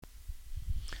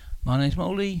My name's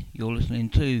Molly. You're listening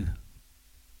to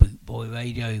Boot Boy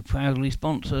Radio, proudly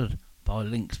sponsored by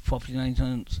Links Property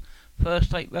Maintenance.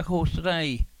 First 8 records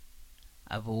today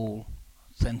have all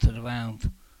centred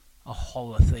around a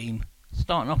horror theme.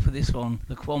 Starting off with this one,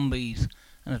 the Crombies,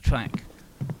 and a track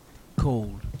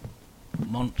called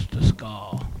Monster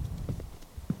Scar.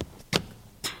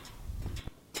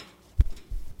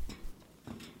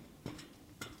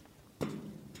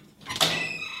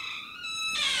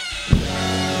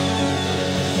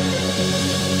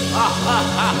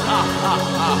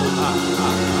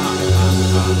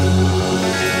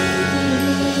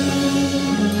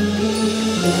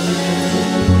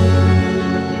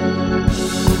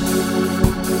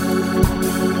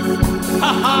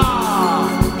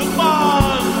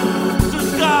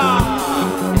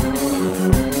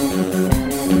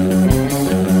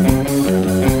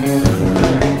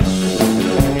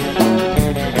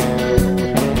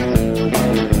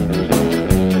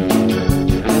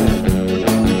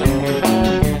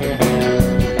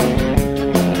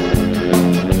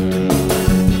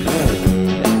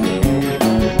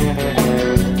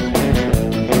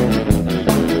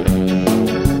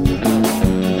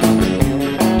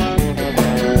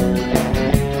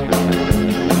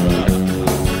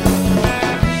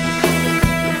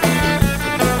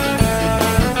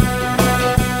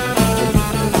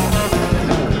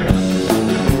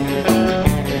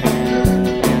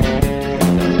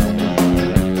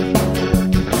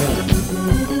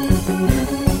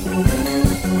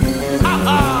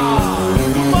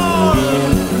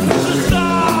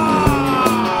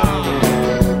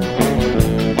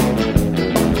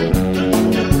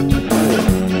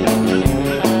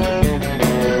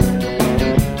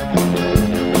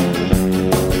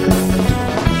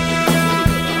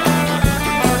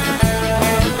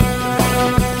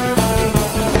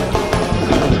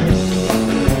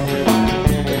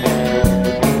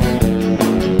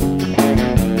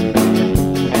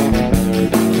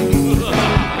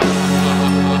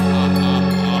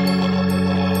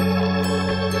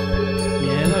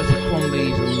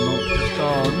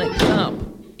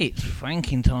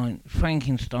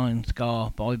 Frankenstein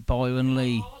Scar by Byron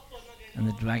Lee and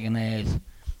the Dragonaires,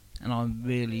 and I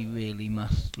really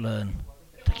must learn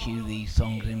to cue these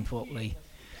songs in properly.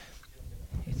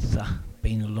 It's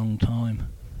been a long time.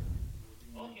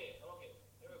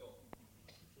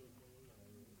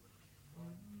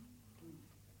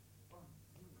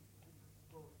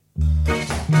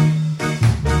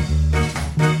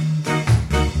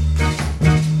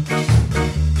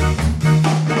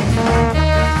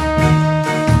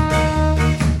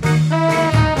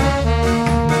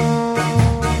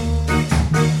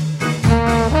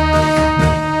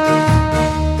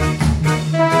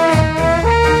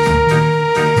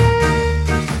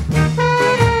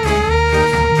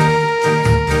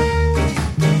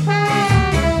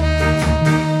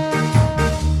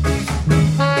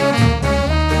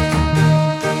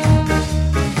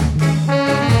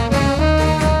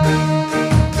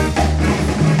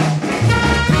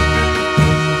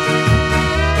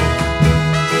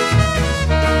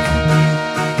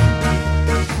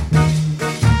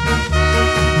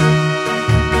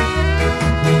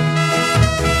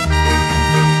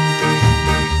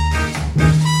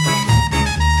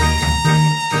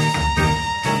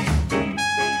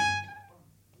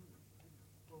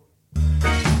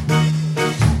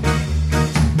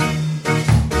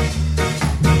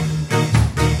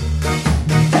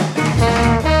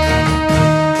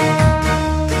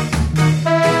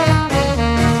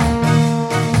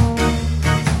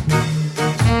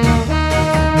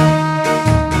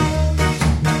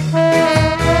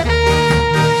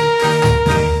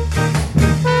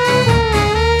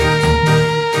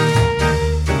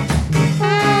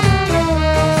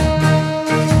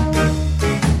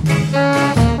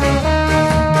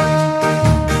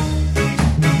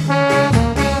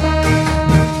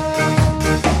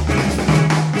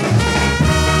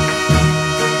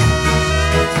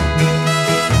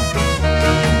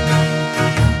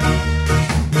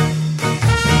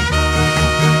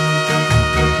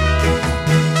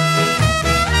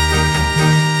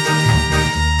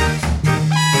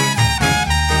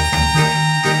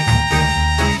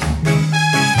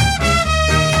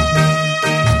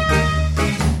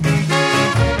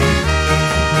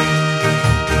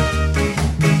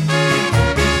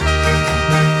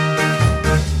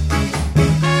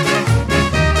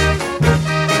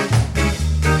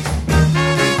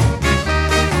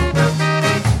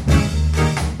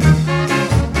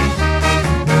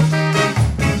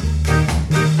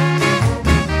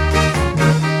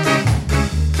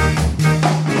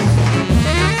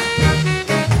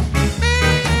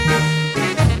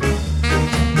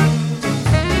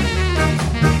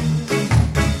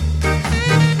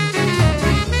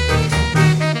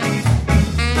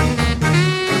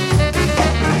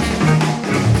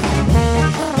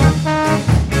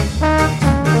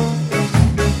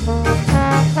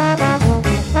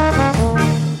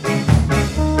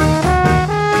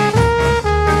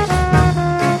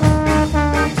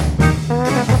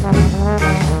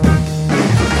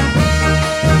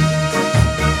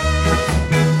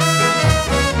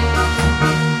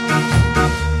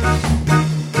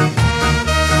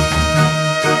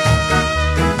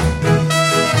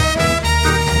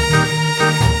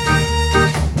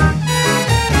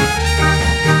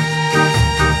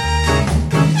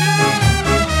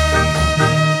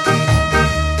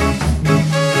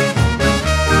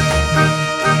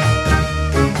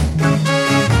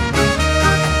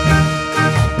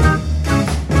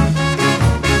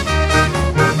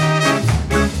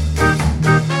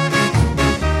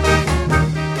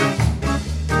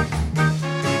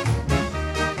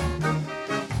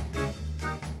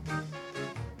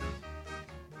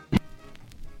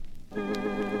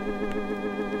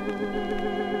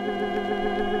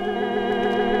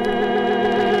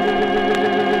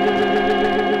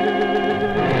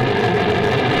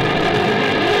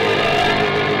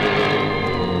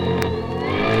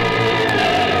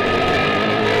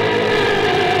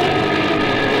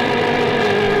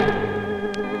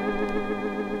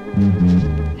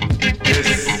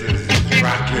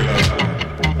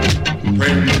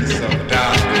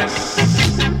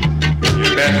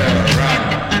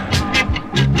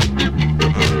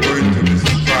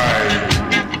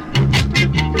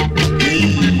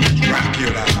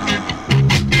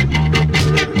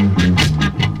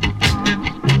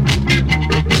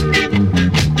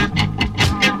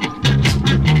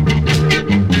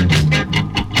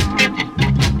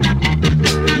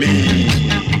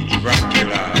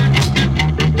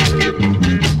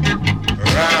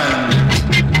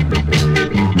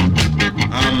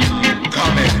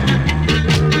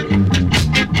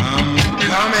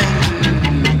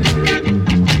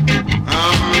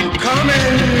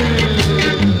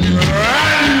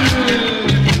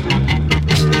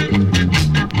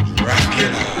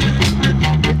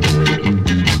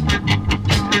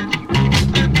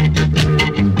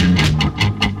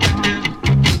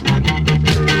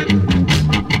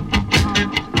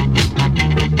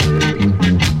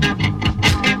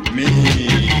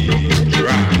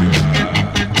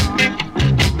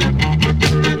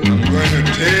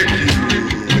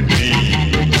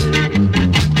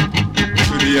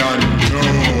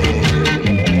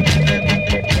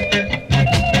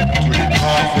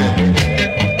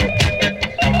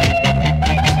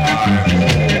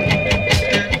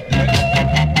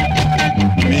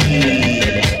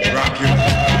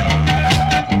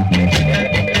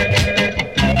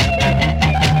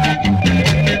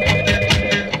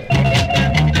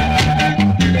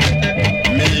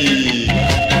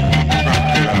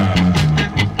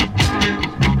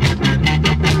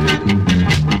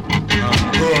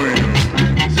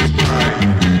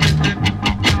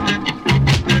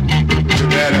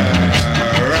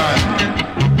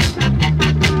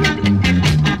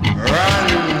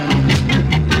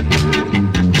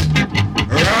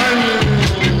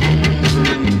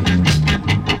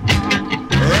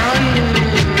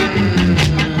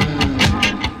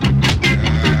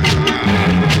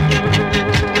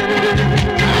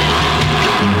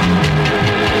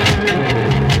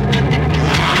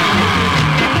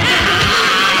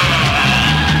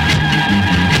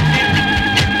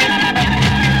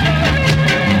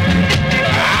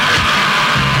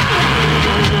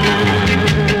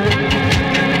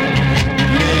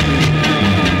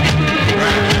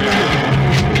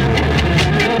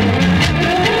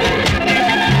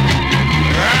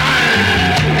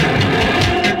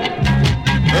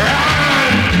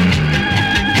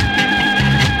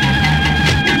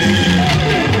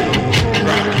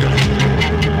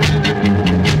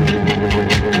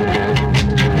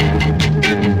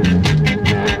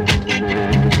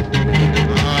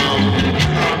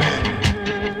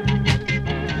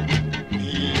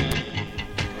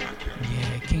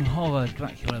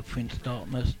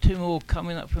 There's two more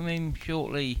coming up from him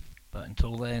shortly, but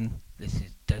until then, this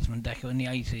is Desmond Dekker in the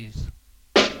 80s.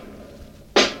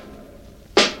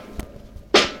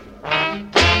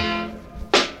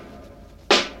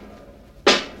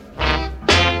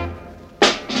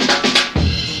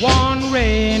 One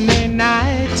rainy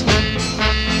night,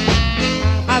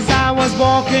 as I was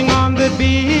walking on the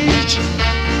beach,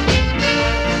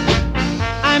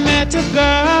 I met a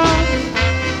girl.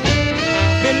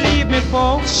 Believe me,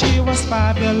 folks, she was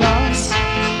fabulous.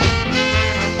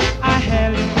 I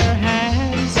held her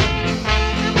hands,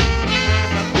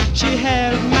 she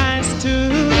held mine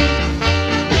too.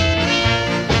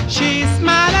 She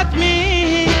smiled at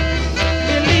me.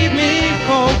 Believe me,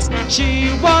 folks,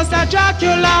 she was a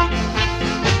Dracula.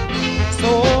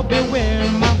 So beware,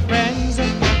 my friends,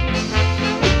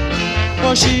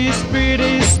 for she's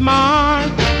pretty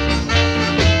smart.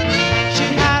 She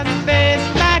has a face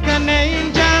like an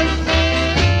angel,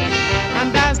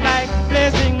 and eyes like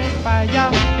blazing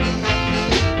fire.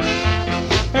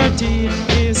 Her teeth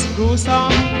is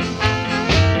gruesome,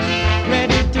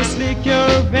 ready to slick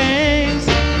your veins.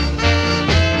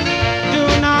 Do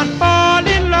not fall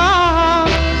in love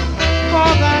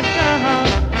for that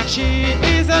girl. She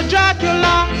is a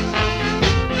Dracula.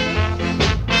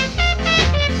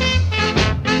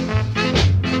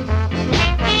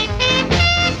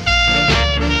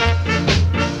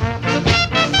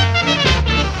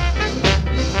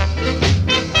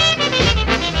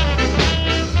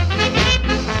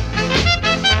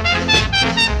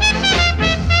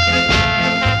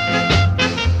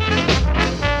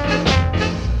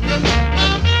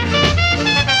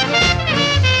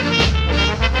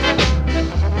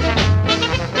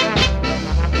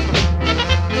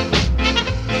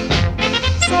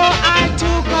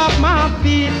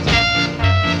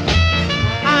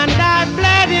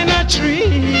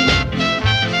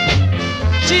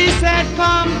 She said,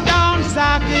 come down,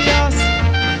 Zacchaeus.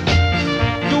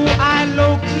 Do I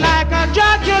look like a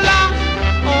Dracula?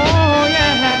 Oh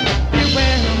yeah,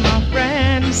 beware my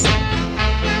friends,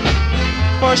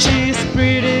 for she's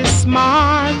pretty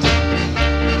smart.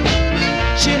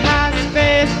 She has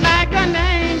face like an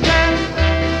angel,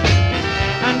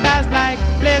 and eyes like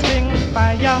blazing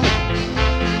fire.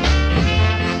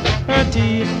 Her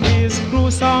teeth is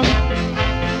gruesome,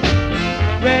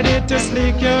 ready to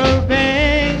slick your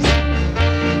veins.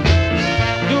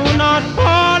 Do not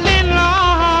fall in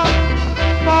love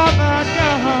for the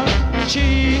girl.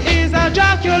 She is a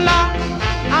Dracula.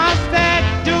 I said,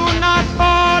 do not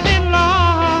fall in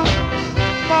love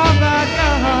for the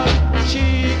girl.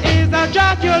 She is a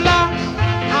Dracula.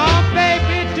 Oh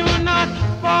baby, do not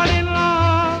fall in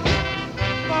love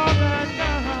for the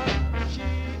girl. She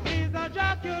is a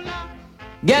Dracula.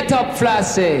 Get up,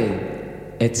 Flashy.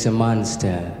 It's a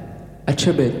monster. A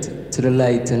tribute to the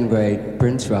late and great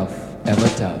Prince Ruff, ever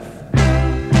tough.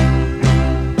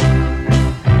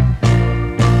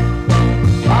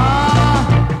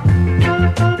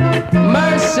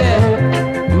 Mercy,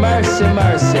 mercy,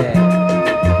 mercy.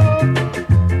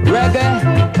 Reggae,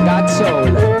 got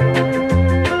soul.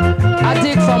 I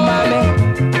dig for mommy,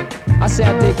 I say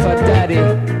I dig for daddy,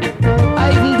 I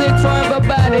even dig for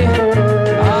everybody.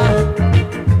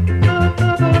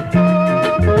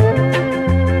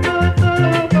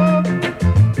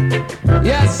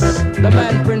 Yes, the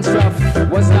man Prince Ruff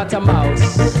was not a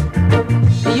mouse.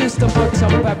 He used to put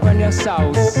some pepper in your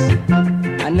sauce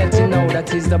and let you know that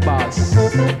he's the boss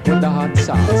with the hot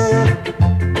sauce.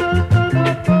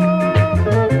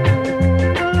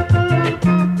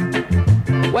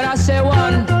 When I say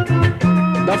one,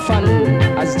 the fun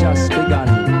has just begun.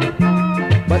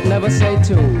 But never say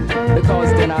two,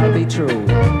 because then I'll be true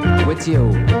with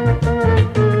you.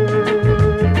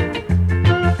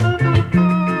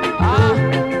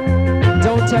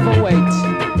 Don't ever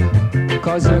wait,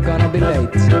 cause you're gonna be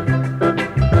late,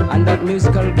 and that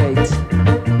musical gate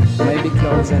may be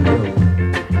closing you.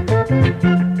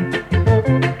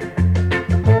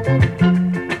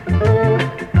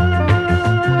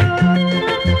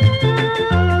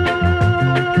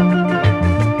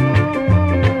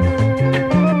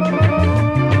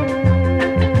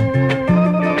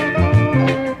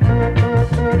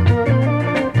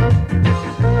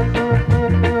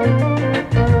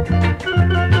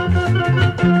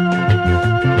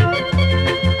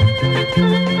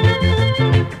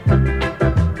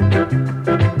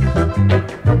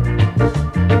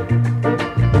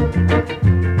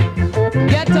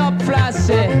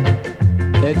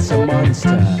 It's a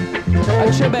monster.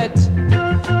 A tribute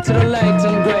to the late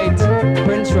and great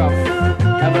Prince Ruff,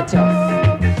 ever tough.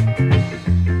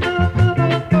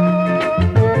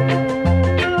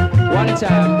 One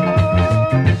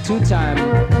time, two time,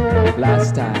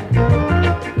 last time.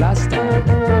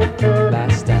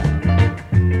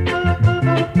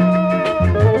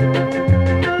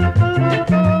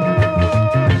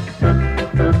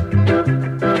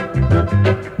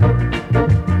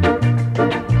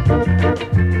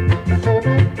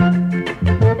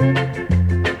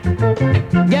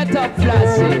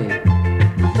 see.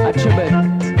 A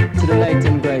tribute to the late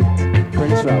and great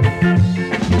Prince Ralph.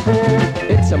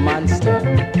 It's a monster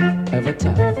of a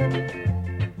tough.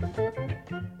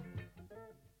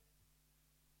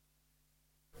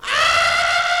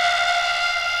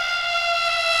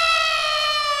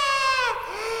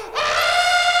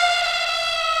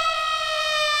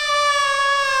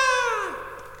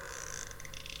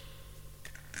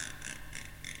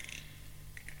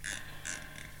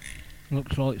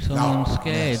 Looks like someone's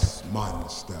scared.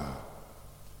 Monster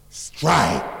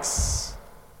strikes.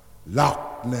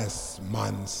 Loch Ness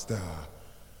Monster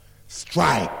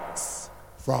strikes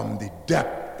from the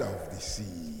depth of the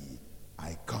sea.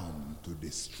 I come to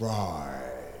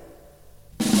destroy.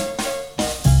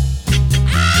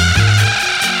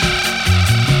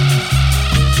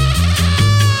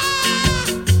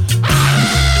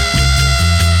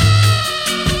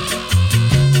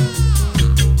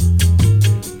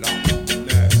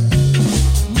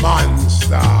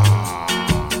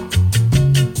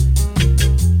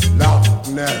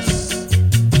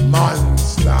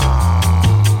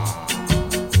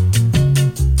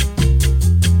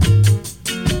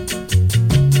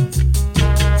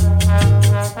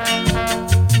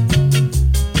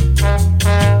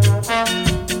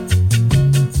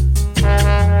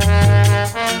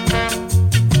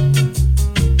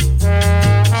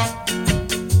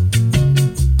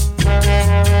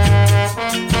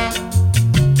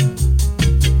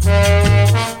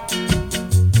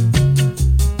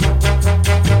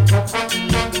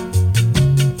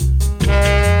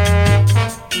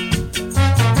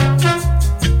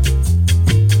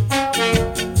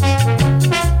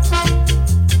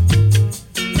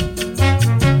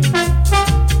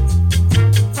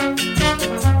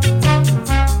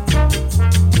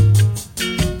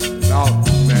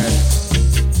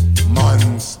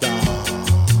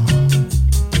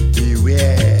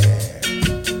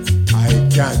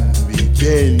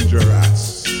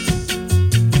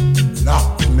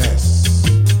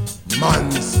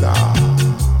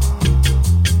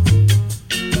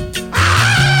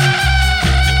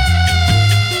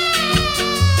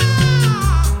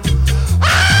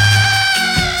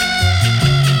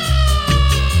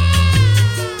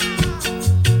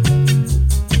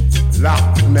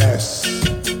 Loch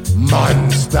Ness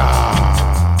Monster.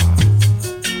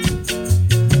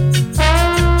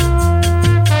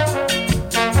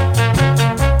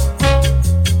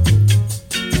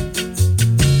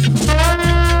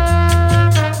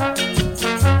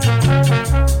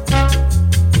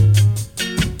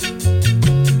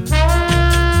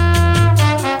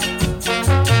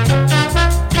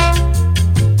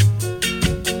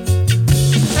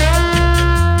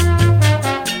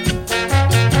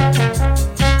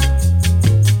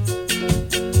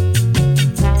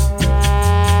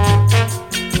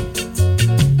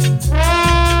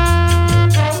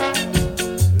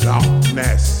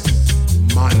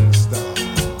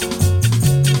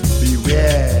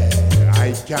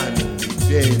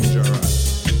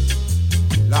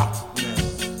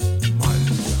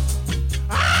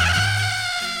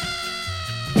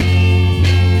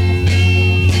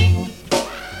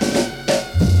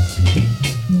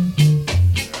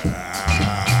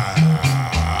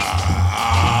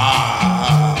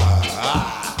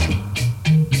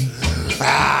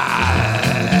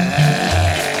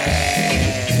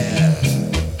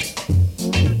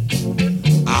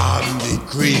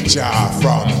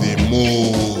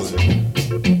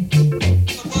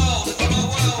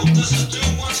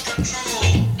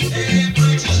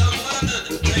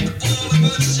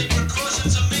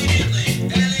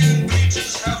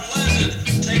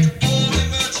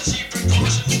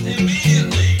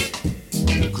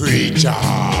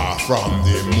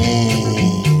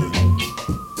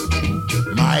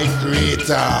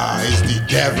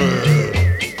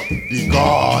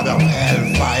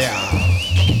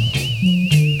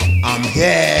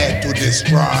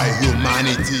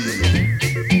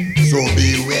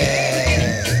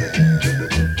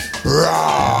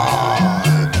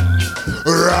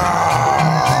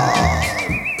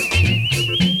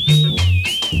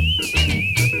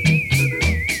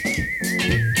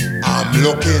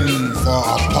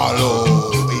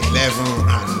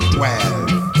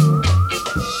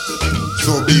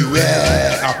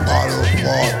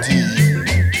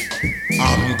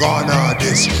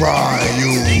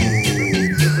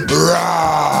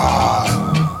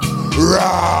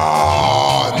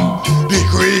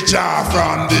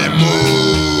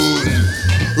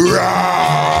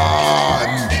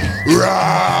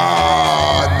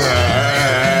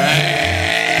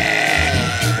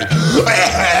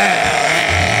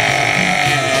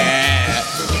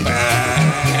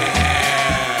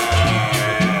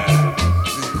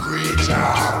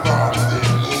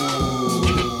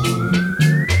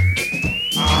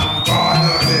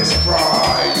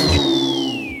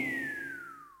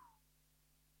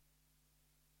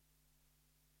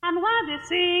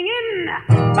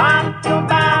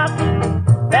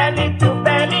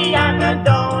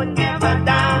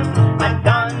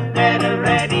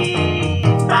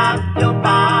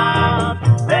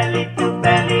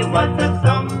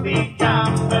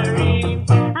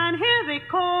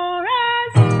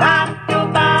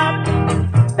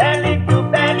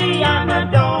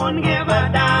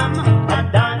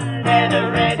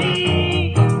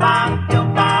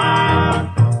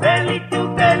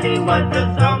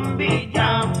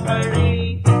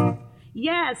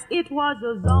 Yes, it was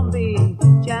a zombie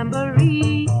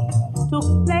jamboree.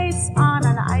 Took place on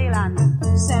an island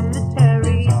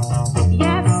cemetery.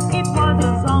 Yes, it was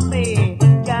a zombie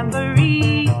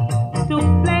jamboree.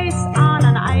 Took place on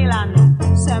an island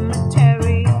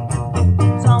cemetery.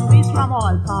 Zombies from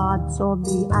all parts of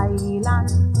the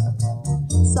island.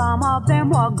 Some of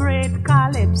them were great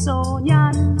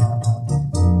Calypsonian.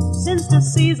 Since the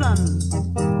season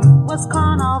was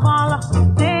carnival,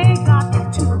 they got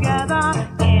together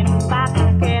in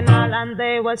Bacchanal and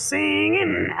they were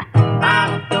singing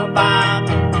Bob to Bob,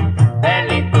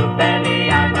 belly to belly,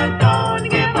 and I don't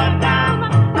give a damn.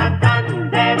 I'm done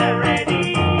dead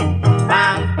already.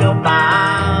 Bob to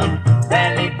Bob,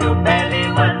 belly to belly,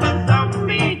 was a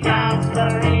zombie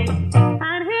jamboree.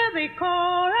 And here the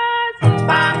chorus,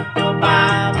 Bob to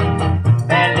Bob,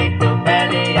 belly to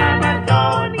belly, and I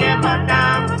don't give a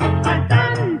damn. I'm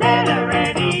done dead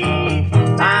already.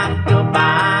 Bob to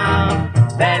Bob,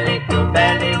 belly to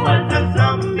belly, was a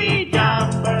zombie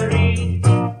jamboree.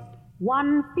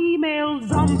 One female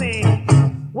zombie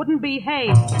wouldn't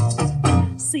behave.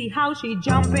 See how she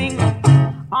jumping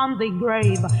on the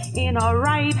grave. In her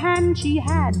right hand she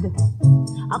had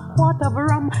a quart of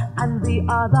rum, and the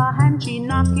other hand she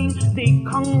knocking the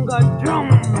conga drum.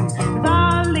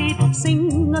 The lead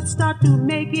singer start to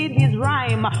make it his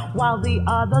rhyme, while the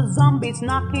other zombies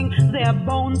knocking their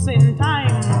bones in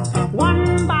time.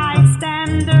 One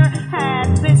bystander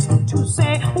had this to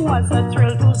say, was a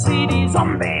thrill to see the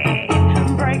zombie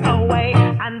break away,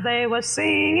 and they were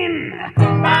singing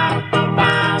Bob to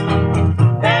Bob,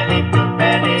 belly to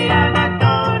belly, and I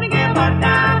don't give a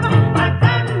damn. I'm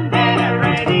done dead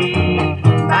already.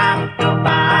 Bob to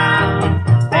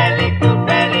Bob, belly to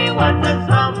belly, was a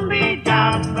zombie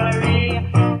jamboree.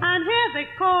 And here's the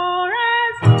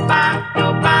chorus, Bob to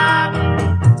Bob,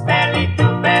 belly to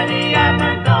belly, and I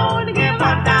don't give a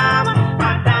damn.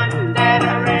 I'm done dead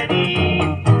already.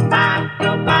 Bob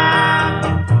to Bob,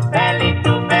 belly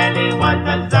to belly, was a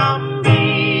zombie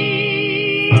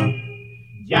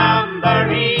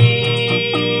jamboree.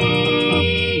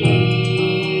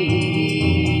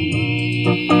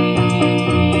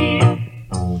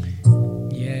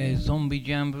 Yeah, Zombie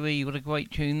Jamboree, what a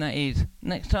great tune that is.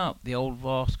 Next up, the Old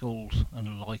Rascals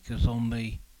and Like a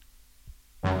Zombie.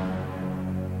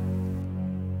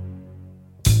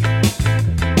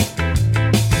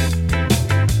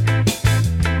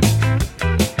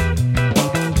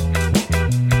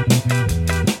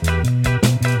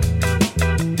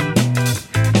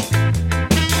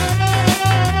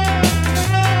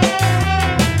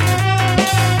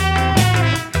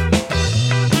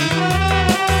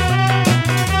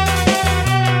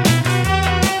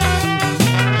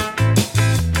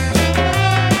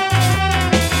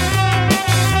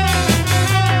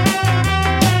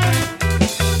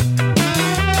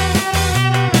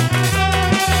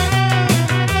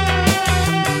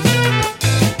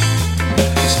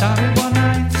 Started one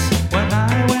night when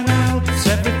I went out,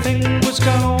 everything was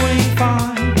going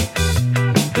fine.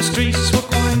 The streets were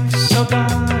quite so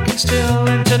dark and still,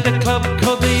 entered the club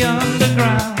called the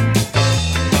Underground.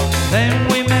 Then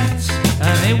we met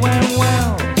and it went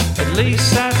well, at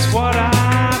least that's what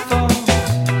I thought.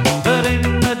 But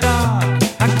in the dark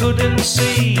I couldn't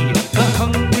see the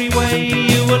hungry way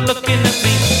you were looking at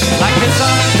me. Like a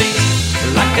zombie,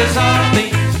 like a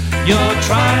zombie, you're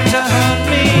trying to hunt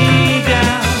me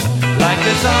down. Like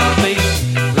a zombie,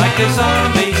 like a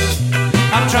zombie,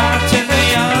 I'm trapped in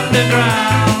the underground.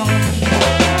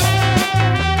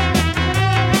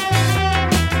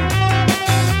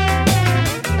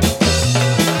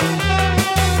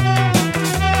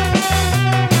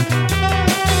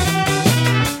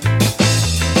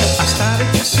 I started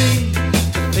to see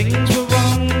that things were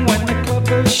wrong when the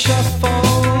clubbers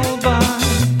shuffled by.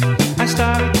 I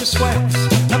started to sweat,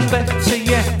 and better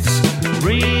yet,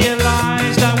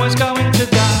 realized I was going to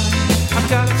die. I've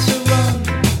got to run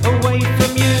away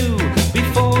from you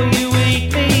before you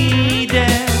eat me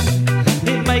dead.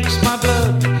 It makes my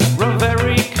blood run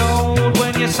very cold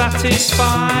when you're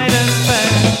satisfied and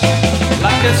fed.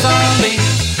 Like a zombie,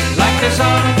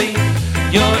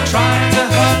 you're trying to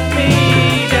hunt me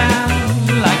down.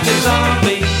 Like a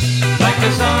zombie,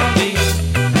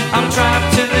 I'm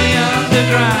trapped in the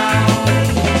underground.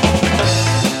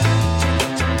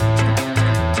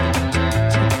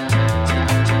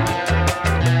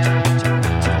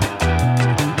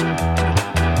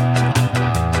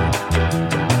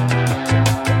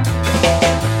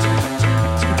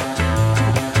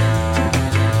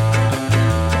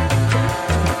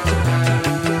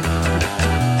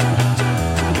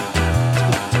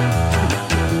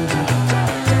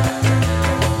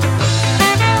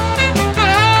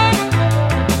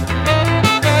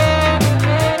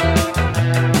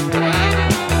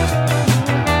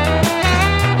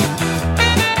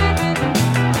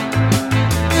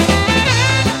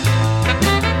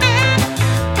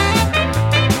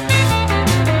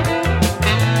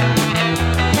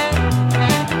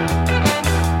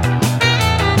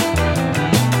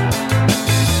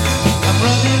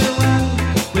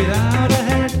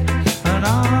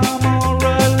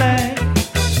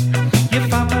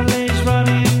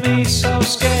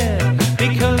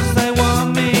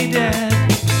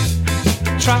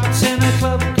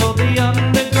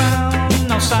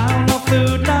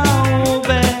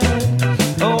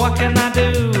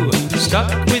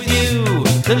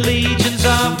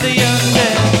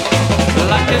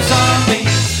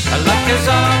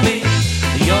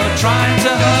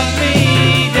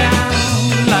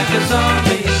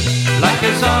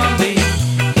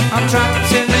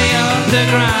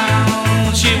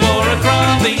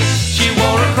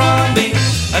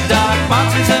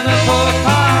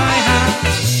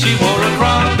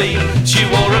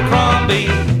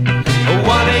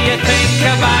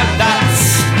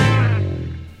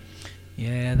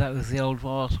 was the Old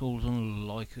Rascals, and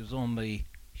like a zombie,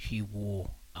 she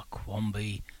wore a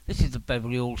Crombie. This is the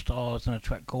Beverly All-Stars and a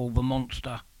track called The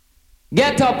Monster.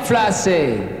 Get up,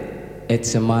 Flashy!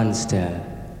 It's a monster.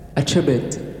 A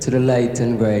tribute to the late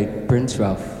and great Prince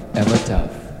Ruff, ever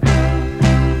tough.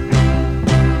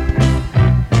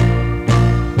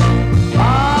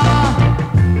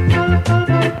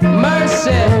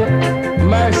 Mercy,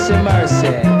 mercy,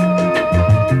 mercy.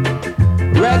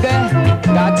 Reggae,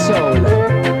 got soul.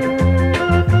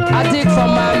 I dig for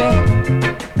mommy,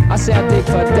 I say I dig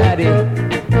for daddy,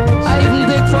 I even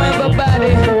dig for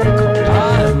everybody.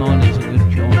 Mine is a good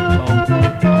song.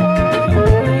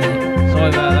 Sorry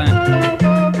about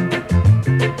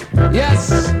that. Yes,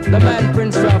 the man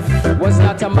Prince Ruff was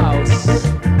not a mouse.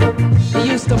 He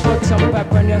used to put some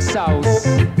pepper in your sauce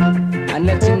and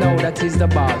let you know that he's the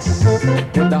boss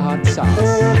with the hot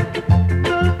sauce.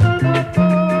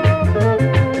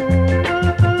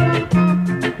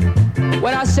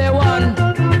 When I say one,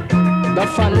 the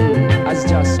fun has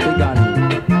just begun.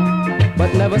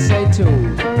 But never say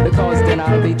two, because then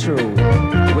I'll be true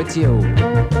with you.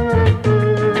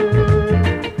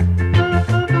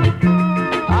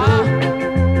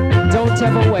 Don't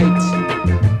ever wait,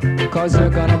 cause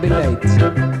you're gonna be late.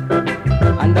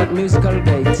 And that musical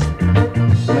gate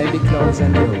may be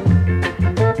closing you.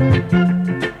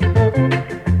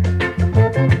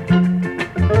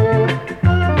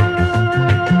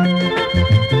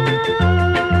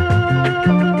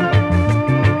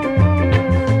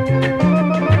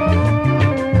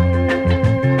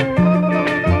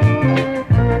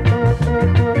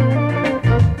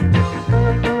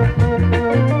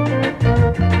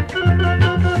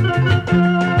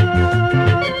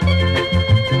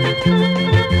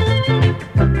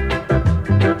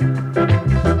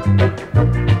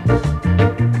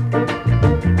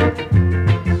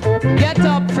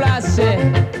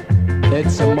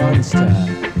 It's a monster.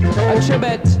 A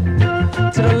tribute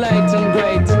to the late and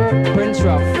great Prince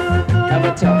Ruff,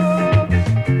 ever tough.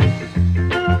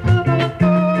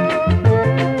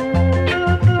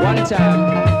 One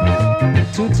time,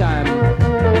 two time,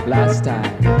 last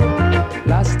time,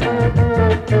 last time,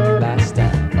 last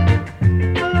time.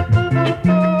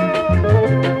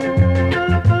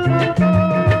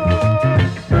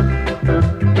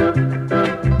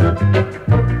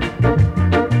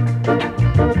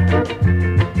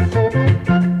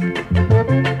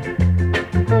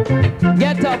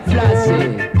 Get up,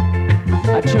 Flashy.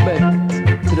 A tribute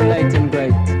to the late and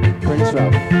great Prince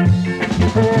Ruff.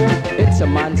 It's a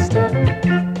monster,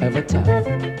 ever tough.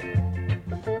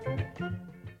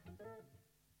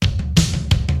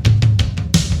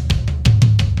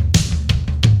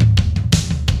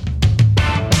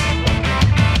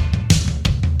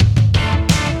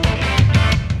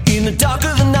 In the dark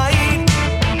of the night,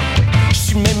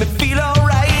 she made me feel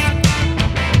alright.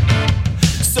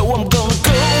 So I'm gonna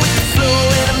go with the flow,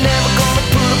 and I'm never gonna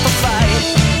put up a fight.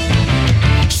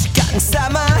 She got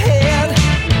inside my head,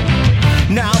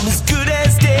 now I'm as good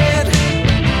as dead.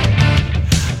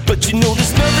 But you know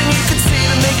there's nothing you can say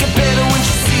to make it better when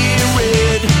you see it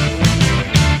red.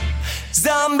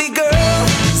 Zombie girl,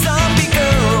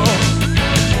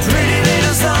 pretty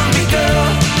little zombie girl,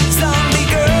 zombie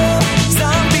girl,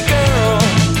 zombie girl.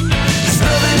 There's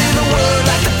nothing in the world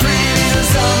like a pretty little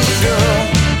zombie girl.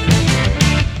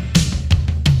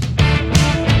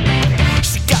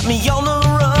 She got me on the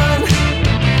run,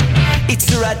 it's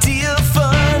her idea of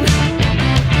fun.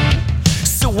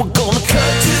 So we're gonna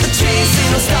cut to the chase, and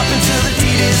no stop until the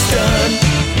deed is done.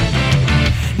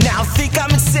 Now I think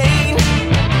I'm insane,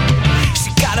 she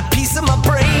got a piece of my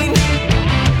brain.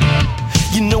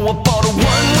 You know I bought a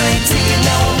one-way ticket,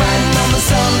 now I'm riding on the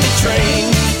zombie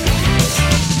train.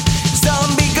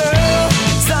 Zombie girl,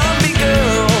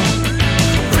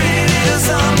 pretty little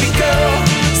zombie girl,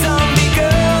 zombie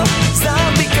girl,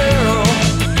 zombie girl.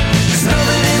 There's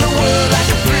nothing in the world like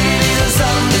a pretty little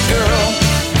zombie girl.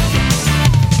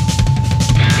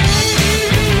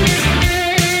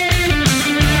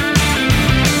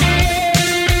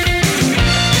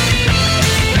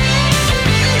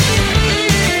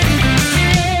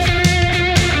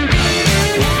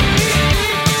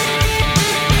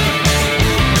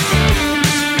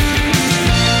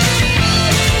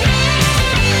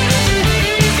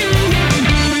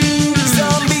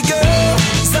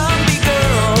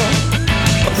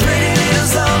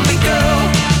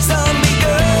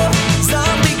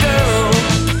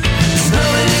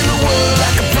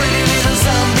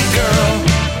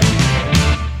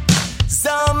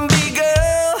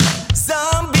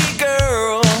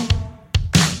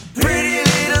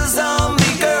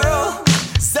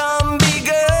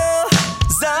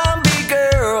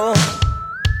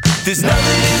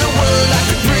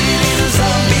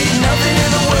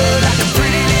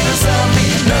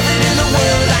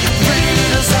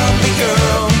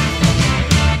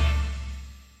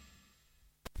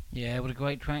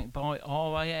 great track by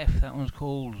RAF. That one's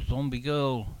called Zombie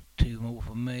Girl. Two more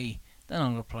from me. Then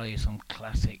I'm going to play some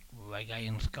classic reggae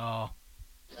and ska.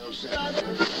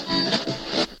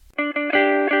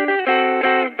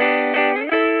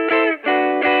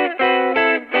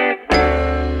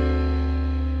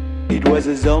 It was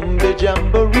a zombie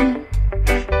jamboree,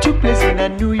 took place in a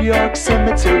New York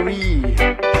cemetery.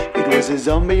 It was a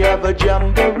zombie of a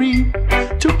jamboree,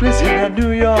 took place in a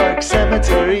New York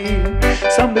cemetery.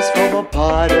 Zombies from a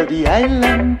part of the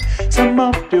island, some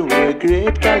of them were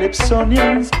great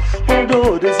Calypsonians.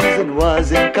 Although the season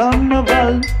was in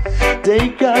carnival, they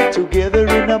got together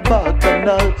in a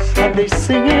bacchanal, and they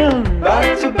singing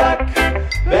back to back,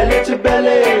 belly to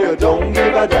belly. Don't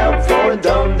give a damn for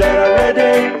them that are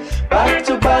ready. Back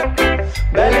to back,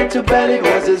 belly to belly, it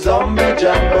was a zombie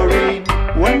jamboree.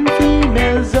 One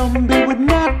female zombie would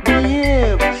not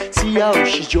behave. See how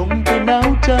she's jumping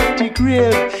out of the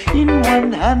grave. In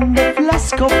one hand a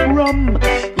flask of rum,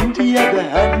 in the other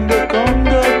hand a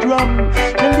conga drum.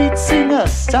 The lead singer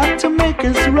start to make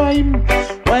us rhyme,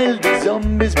 while the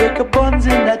zombies break up buns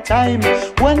in a time.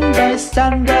 One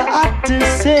bystander had to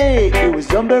say it was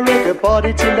zombie reggae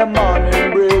party till the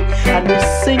morning break. And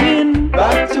we're singing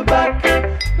back to back,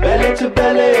 belly to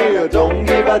belly. Don't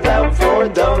give a damn for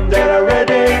them that are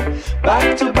ready.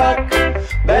 Back to back,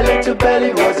 belly to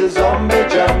belly, was a zombie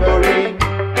jamboree.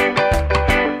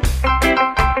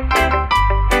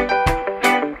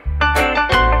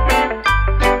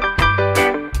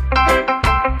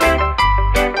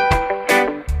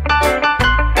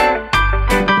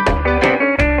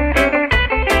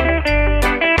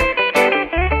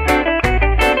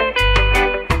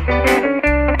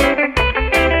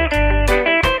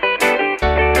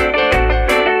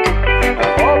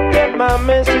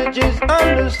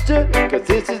 Cause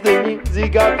this is the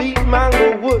music of the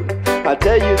mango wood. I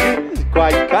tell you this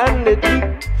quite candidly,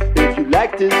 if you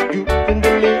like this group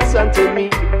then listen to me.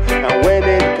 And when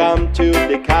it comes to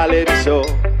the calypso,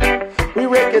 we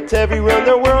wreck it everywhere in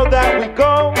the world that we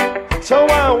go. So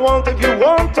I want, if you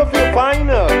want to feel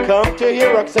finer, come to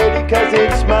hear Rocksteady, cause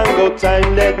it's mango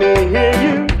time. Let me hear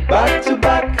you. Back to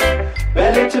back,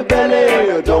 belly to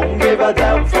belly. Don't give a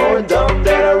damn for them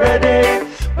that are ready.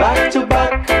 Back to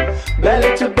back,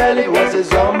 belly to belly, was a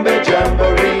zombie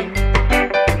jamboree.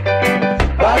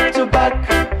 Back to back,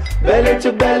 belly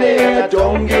to belly.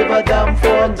 Don't give a damn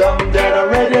for them that are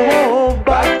ready. Oh,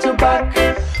 back to back,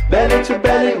 belly to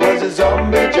belly, was a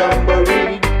zombie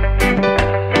jamboree.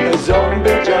 A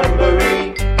zombie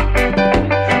jamboree.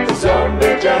 A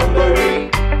zombie jamboree.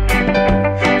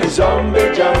 A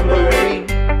zombie jamboree.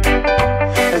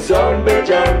 A zombie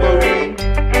jamboree.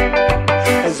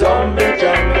 A zombie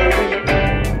jamboree.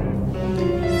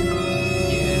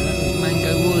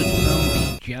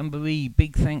 Jamboree.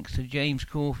 Big thanks to James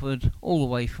Crawford, all the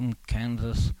way from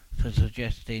Kansas, for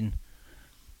suggesting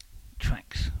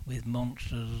tracks with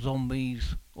monsters,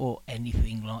 zombies, or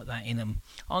anything like that in them.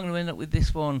 I'm going to end up with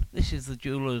this one. This is the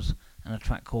Jewelers and a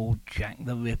track called Jack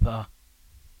the Ripper.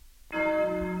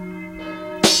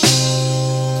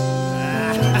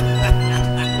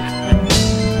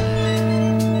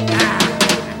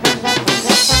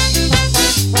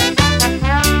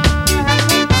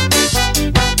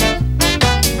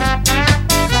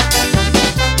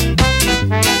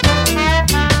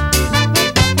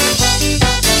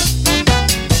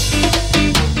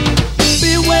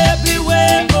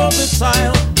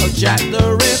 Of Jack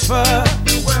the Ripper.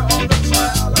 Beware on the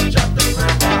trial of Jack the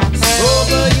Ripper.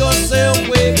 Sober yourself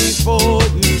way before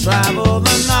you travel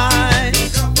the night.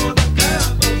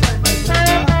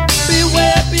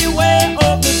 Beware, beware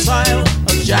of the trial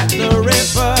of Jack the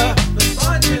Ripper. The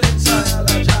final trial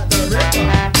of Jack the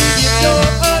Ripper. If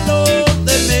you're alone,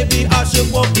 then maybe I should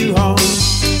walk you home.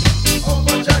 Oh,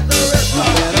 but Jack the Ripper.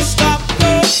 You better stop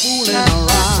the fooling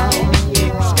around.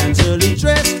 Scantily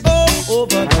dressed all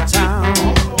over the town.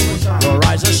 Your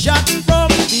eyes are shut from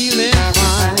feeling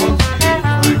fine.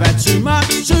 We've had too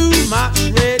much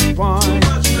red wine.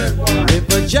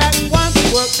 Ripper Jack once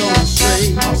worked on the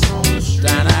streets,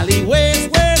 down alleyways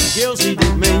where girls he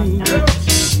did mean.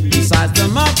 Besides the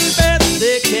monkey beds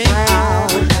they came out,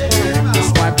 to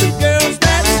swipe the girls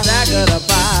that staggered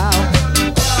about.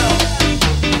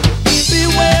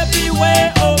 Beware,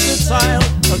 beware of the tale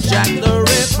of Jack the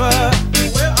Ripper.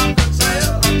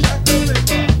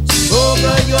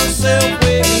 Sober yourself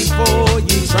way before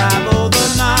you travel the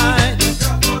night.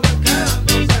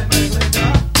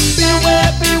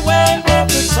 Beware, beware of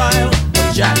the tale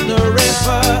of Jack the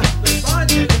Ripper.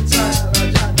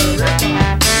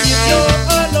 If you're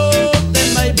alone, then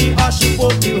maybe I should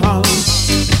walk you home.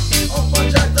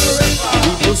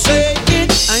 People say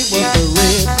it ain't worth the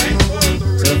risk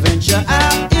to venture out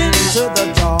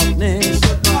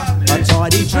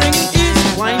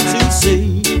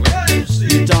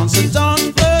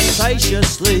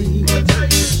tenaciously.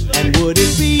 And would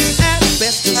it be at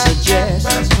best to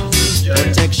suggest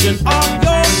protection of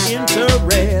your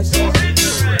interest?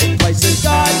 Placing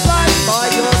guidelines by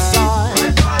your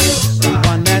side,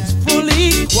 one that's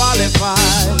fully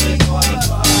qualified.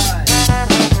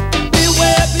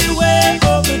 Beware, beware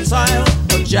of the tile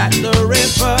of Jack the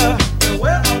Ripper.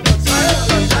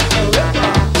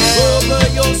 Cover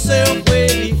yourself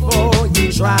way before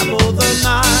you travel the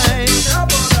night.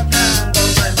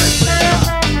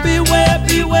 Beware,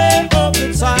 beware of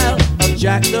the tile of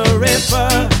Jack the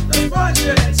Ripper.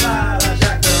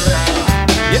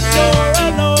 If you're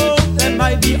alone, then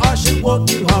maybe I should walk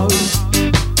you home.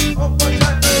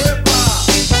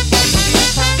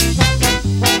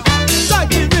 Jack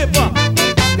the Ripper,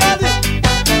 got it,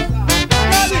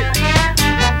 got it.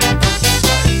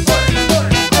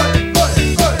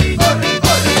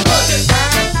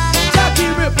 Jack the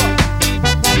Ripper,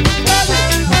 got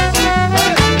it.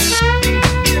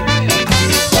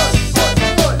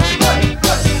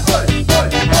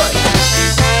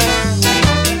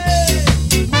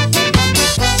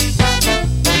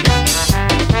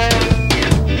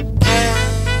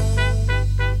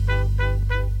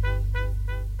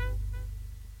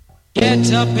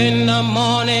 Get up in the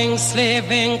morning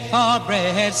slaving for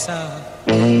bread, sir,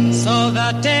 so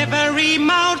that every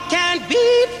mouth can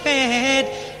be fed.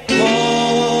 Oh,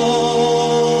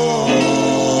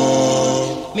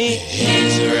 me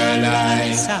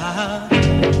Israelites,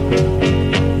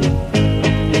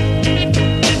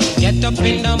 get up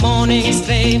in the morning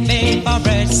slaving for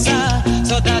bread, sir,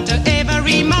 so that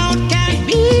every mouth can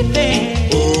be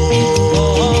fed.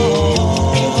 Oh,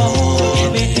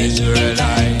 me Israelites.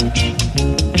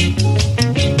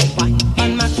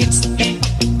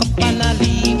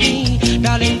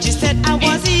 Darling, she said I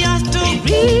was yours to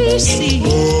receive.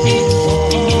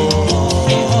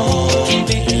 Oh,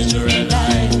 the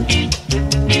Israelite.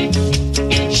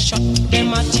 Shut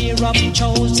them a tear up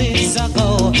choices ago.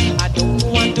 I don't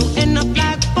want to end up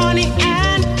like Bonnie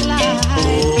and Clyde.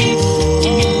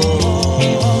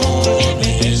 Oh,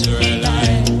 the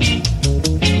Israelite.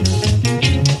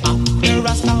 After I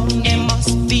sound, there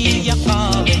must be a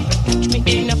call. Catch me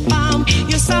in the palm,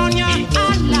 you sound your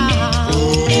alarm.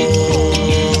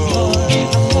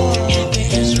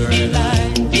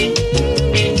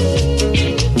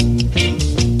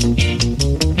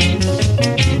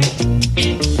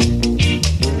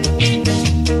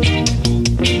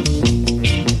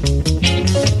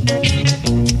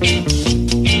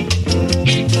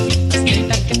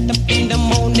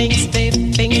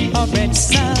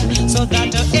 So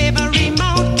that every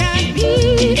mouth can be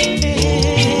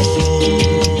fed.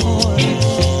 Oh,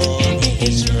 the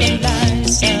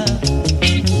Israelites.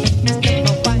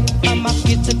 My wife and my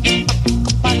kids back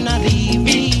up and I leave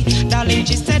me. Darling,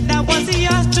 she said I was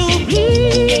yours to receive.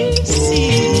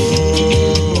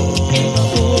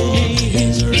 Oh, the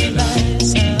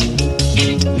Israelites.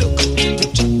 Look,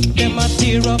 them a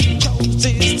tear up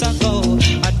choices ago.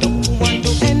 I don't want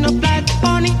to end up like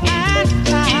Bonnie and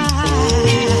Clyde.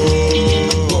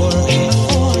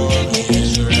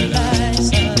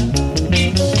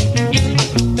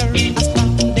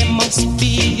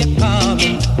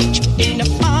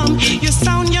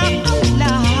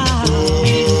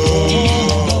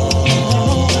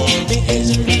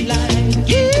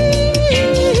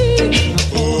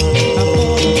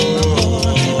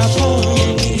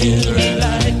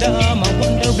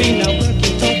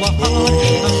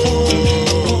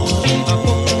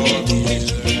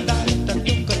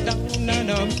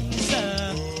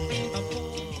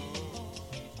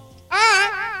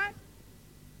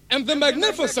 The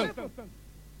magnificent.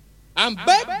 I'm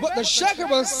back, but the shaker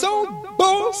was so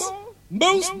boss,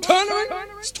 most thundering,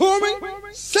 storming,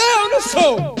 sound of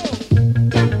soul.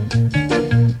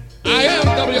 I am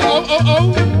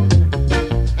W-O-O-O,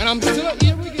 and I'm still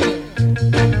here again.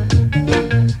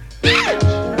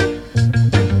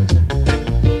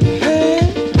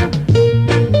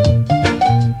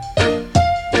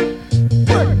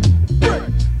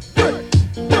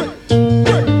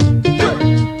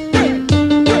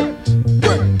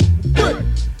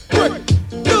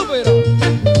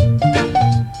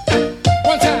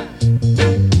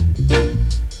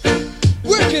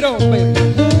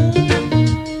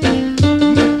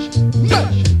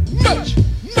 Much.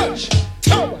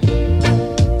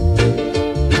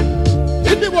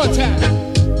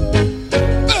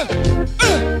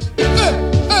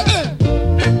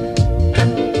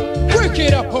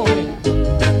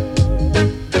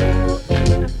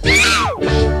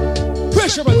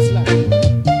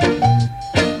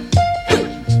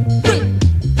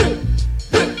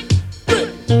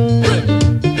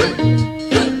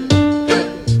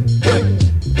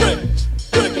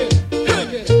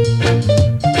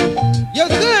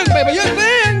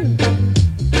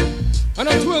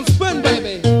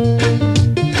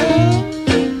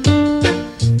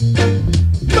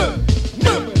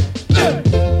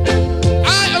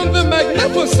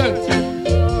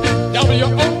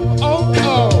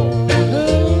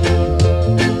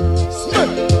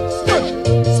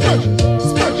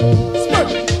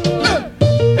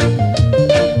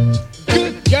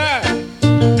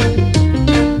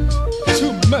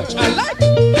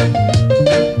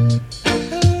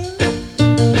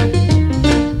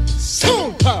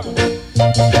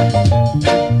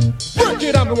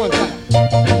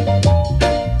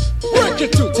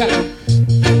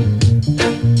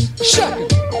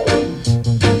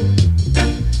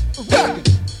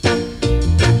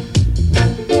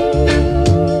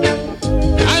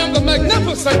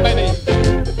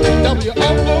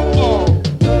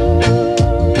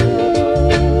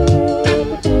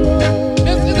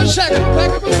 shack and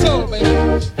pack up a soul, baby.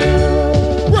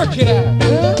 Work it out,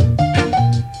 huh?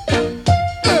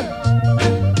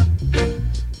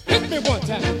 Hit me one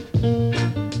time.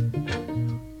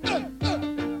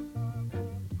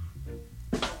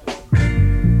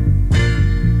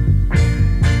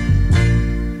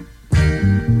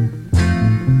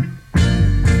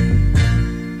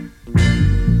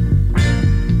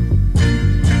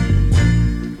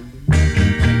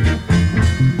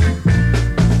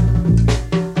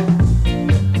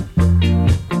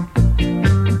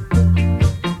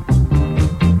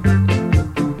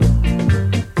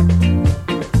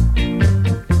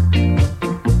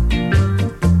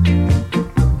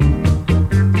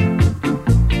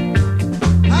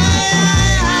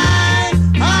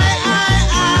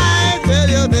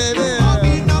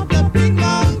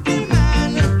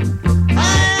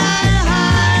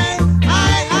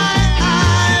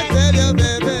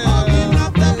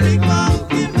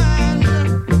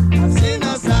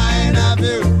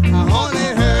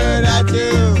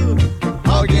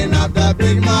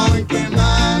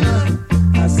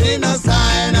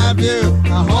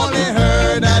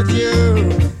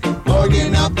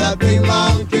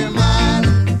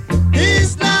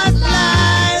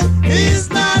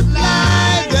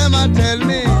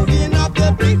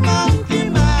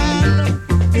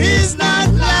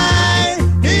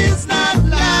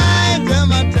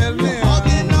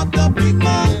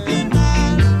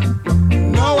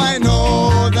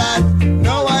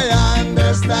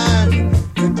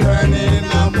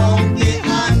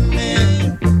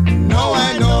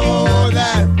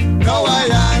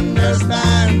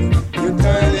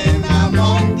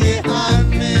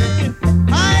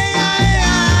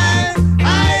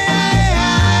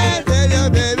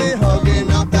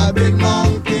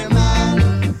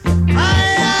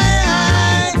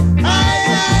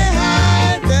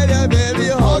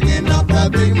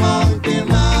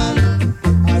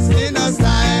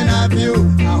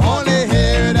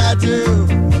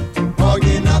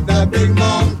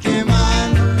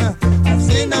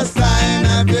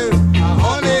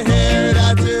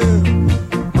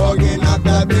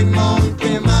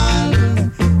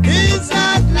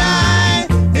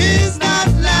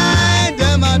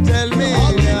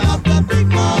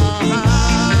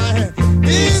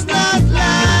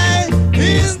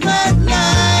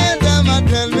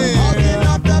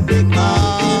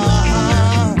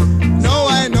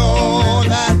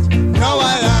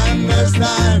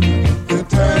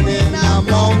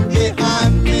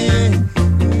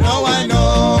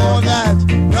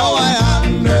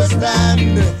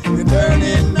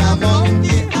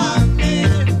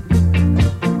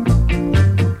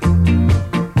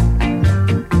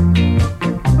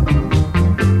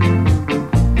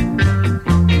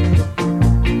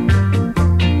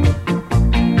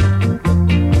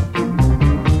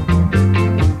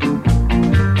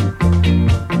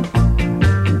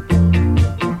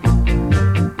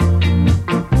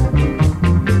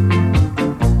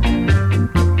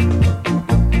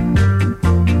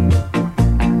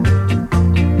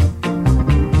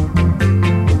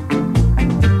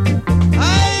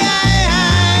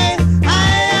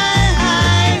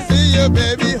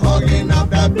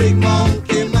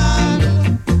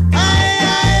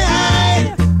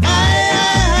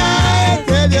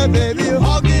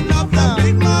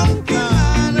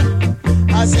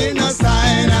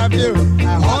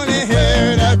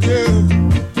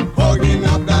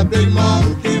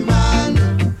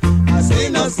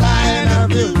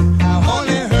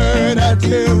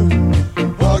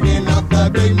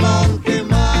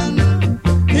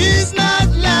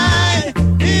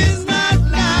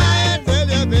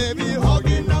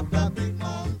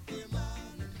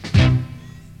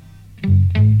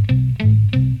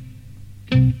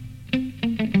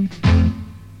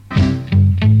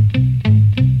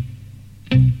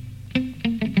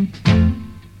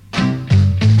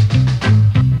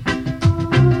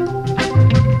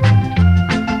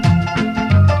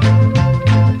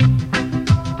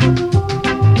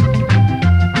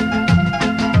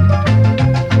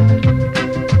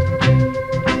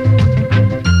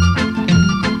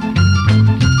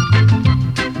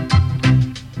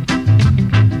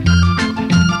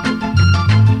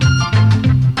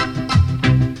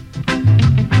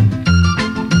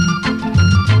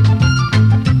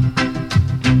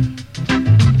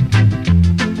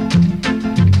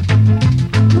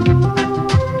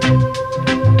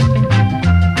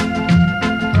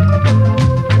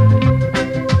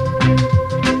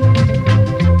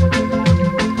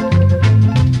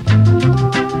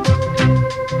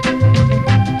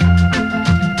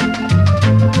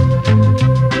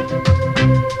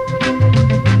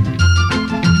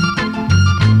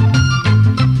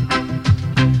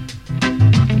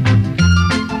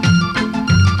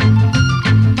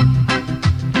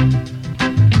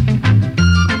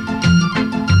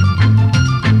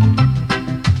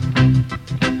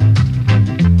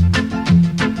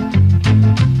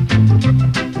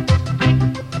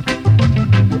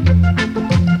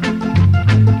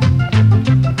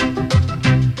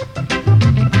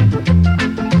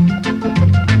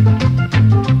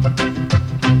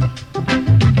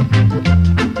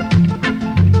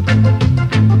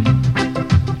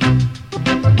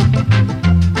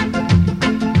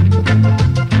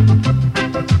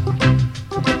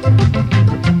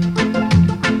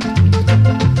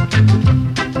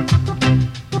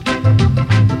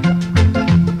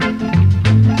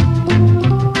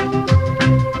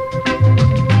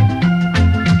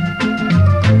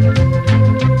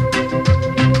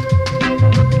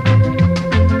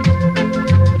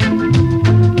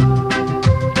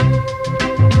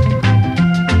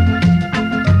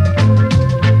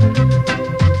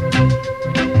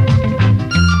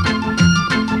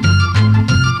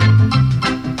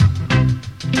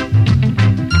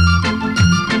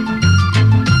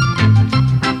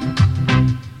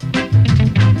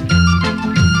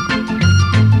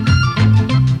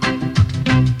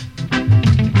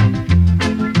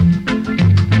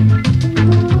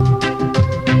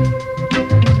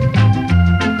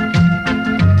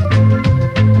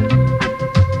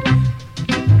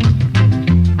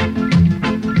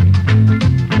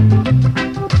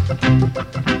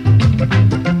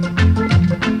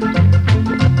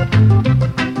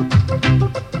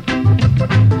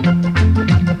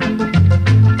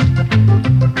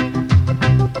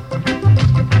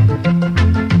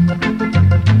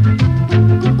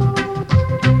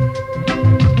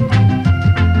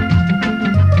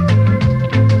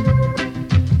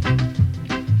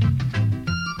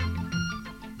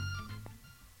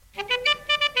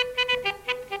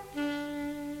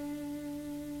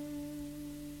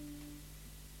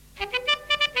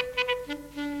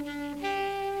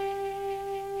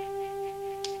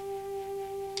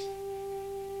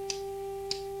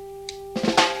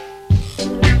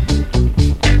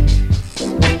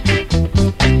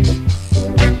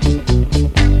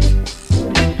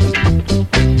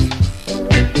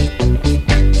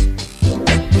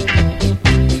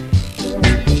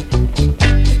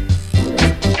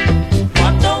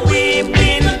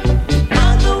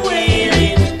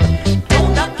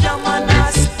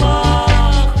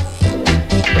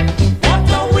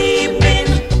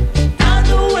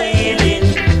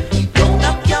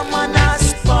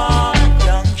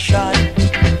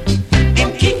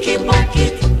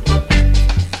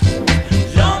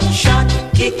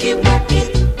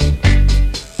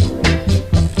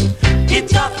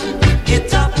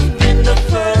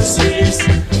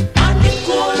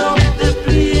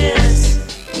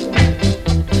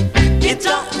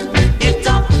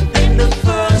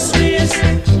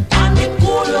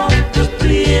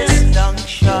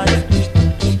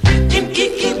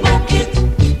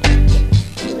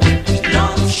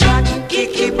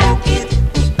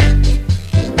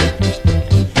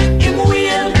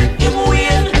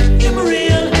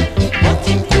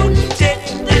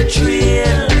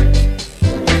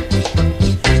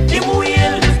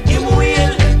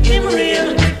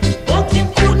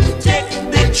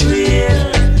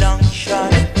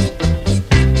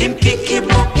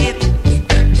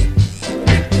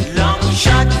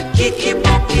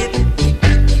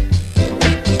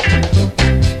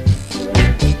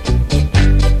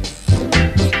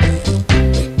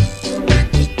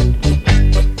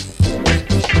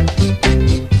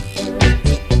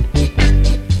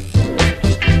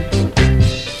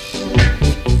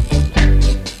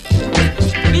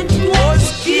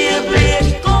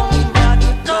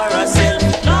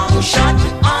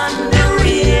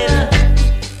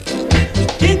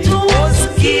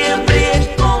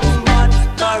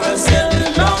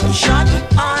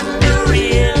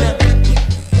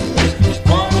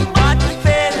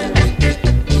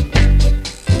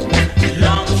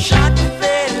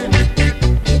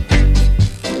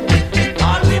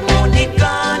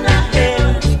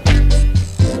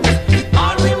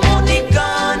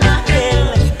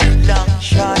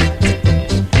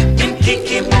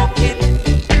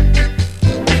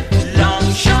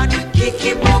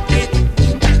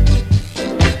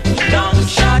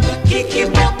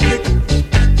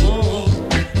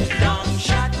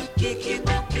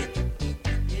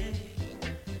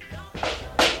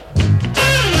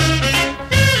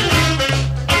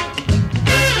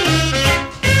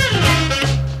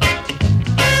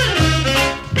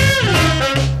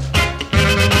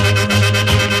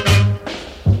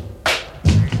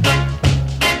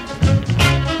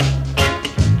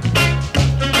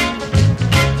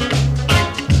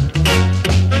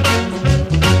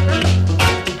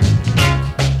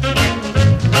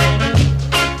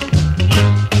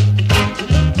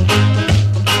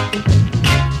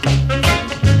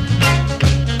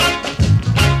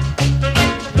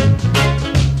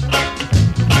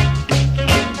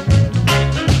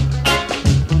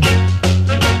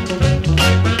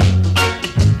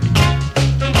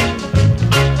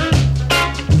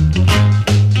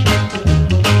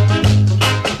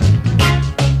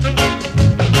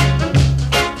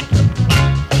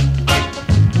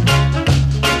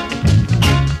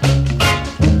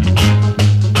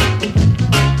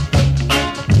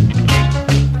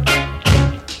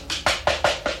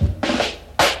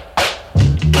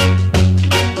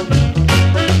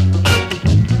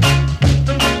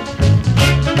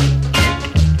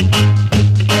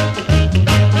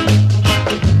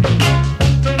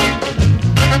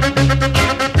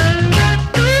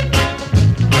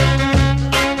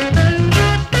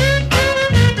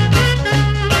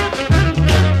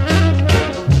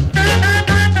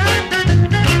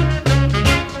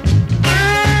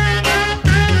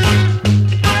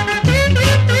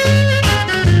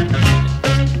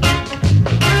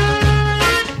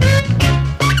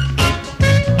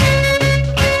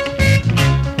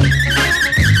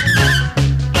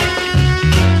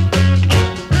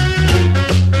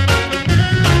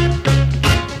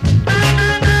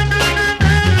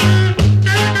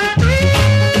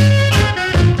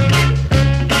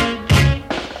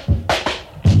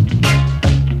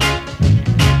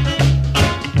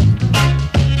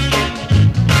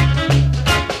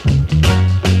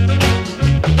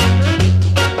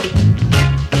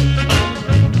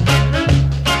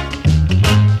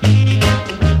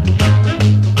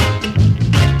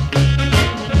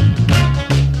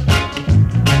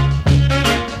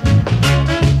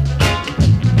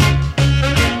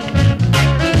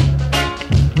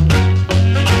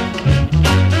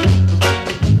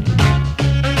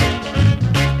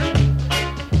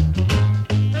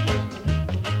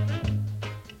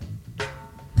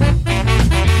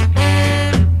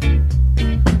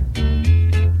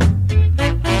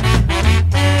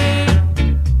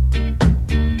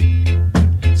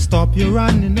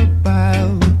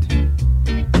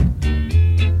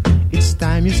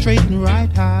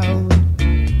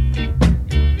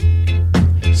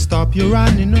 Stop your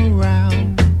running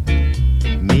around,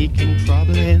 making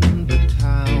trouble in the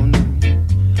town.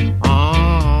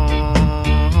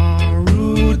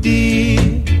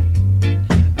 Rudy,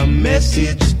 a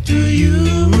message to you,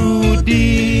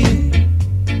 Rudy,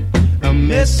 a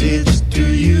message to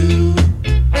you.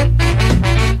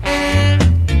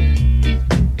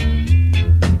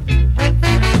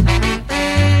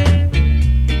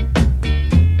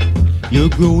 You're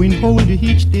growing older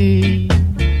each day.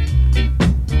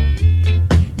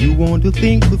 You want to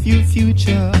think of your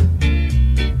future,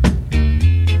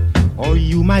 or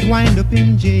you might wind up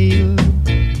in jail.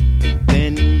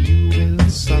 Then you will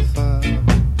suffer.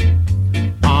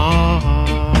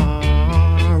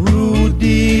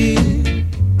 Rudy,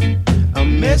 a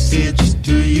message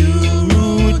to you,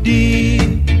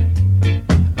 Rudy,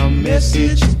 a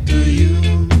message to you.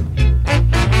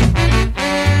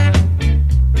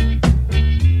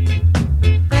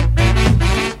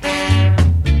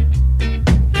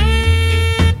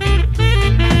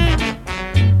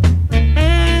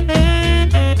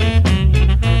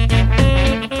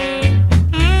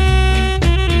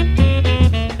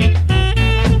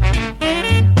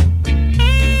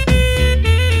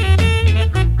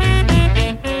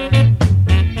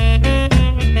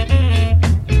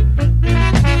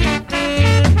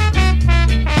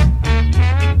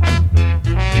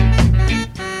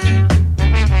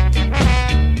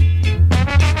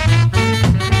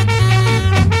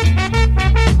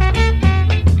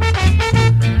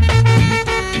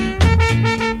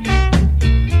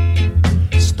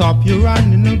 Stop your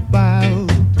running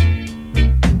about.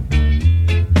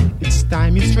 It's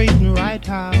time you straighten right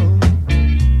out.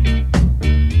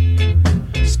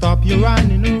 Stop your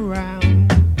running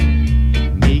around,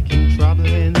 making trouble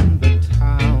in the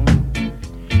town.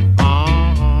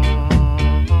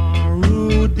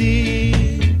 Rudy,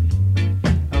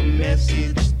 a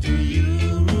message to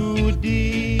you,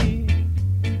 Rudy,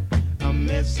 a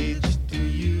message to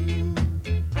you.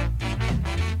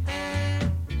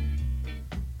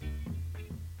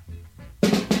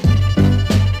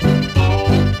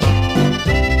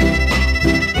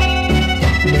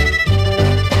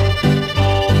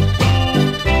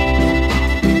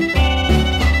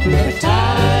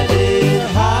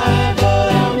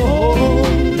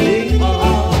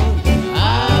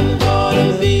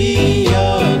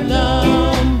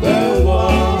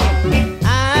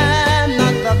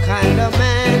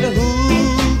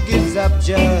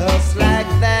 Just like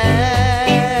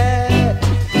that.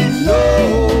 No,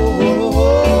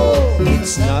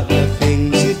 it's not the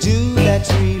things you do that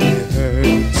really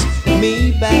hurts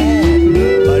me bad,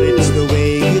 but it's the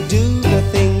way you do the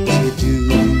things you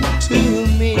do to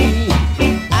me.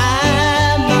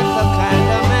 I'm not the kind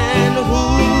of man who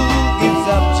gives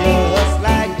up just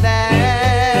like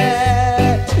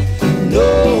that. No,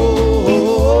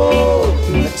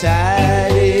 the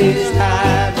tide is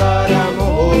high, but I'm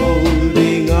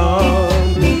holding on.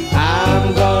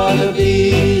 I'm gonna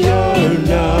be your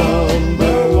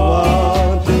number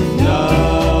one,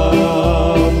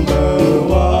 number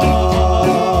one,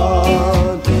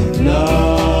 number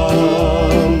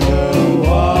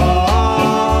one.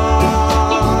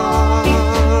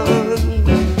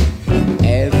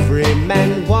 Every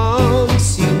man wants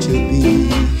you to be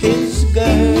his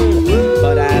girl,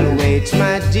 but I'll wait,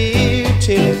 my dear,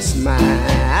 till it's my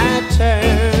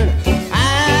turn.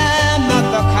 I'm not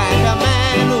the kind of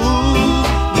man who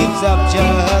gives up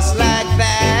just like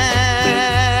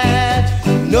that.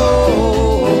 No.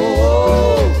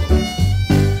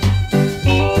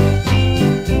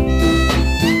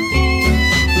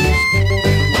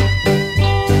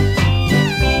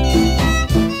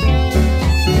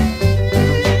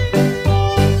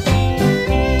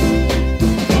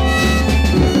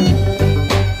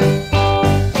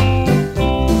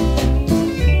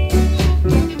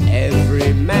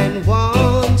 Every man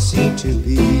wants you to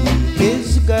be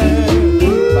his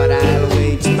girl, but I'll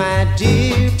wait, my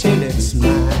dear, till it's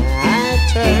my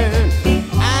turn.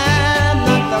 I'm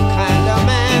not the kind of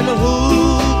man who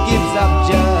gives up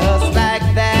just like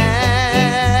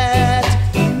that.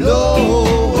 No,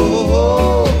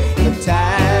 the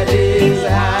tide is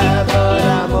high, but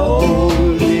I'm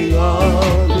holding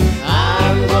on.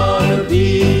 I'm gonna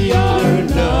be your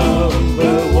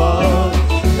number one.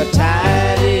 The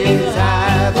tide is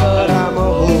high, but I'm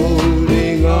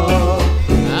holding on.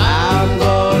 I'm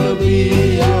gonna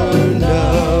be your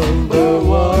number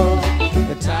one.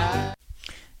 The tide.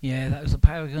 Yeah, that was the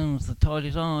Paragons, The Tide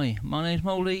is High. My name's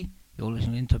Molly. You're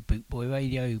listening to Bootboy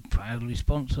Radio, proudly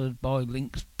sponsored by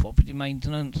Links Property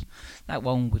Maintenance. That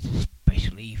one was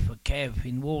especially for Kev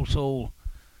in Walsall.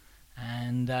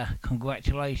 And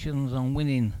congratulations on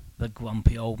winning the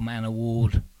Grumpy Old Man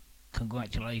Award.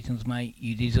 Congratulations, mate.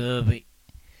 You deserve it.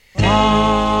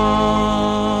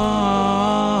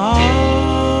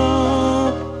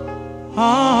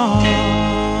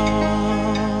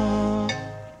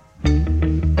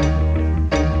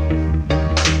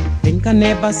 Think I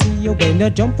never see you when you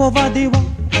jump over the wall.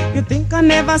 You think I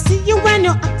never see you when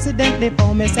you accidentally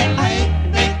fall. Me say I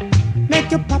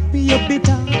make you poppy your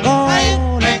bitter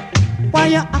gold. Why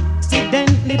you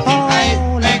accidentally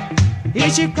fall?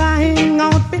 Is she crying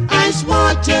out for ice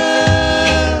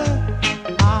water?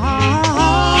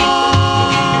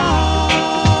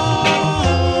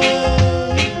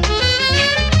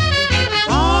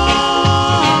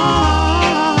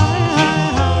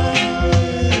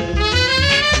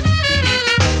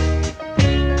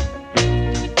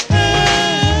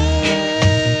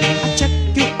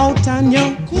 And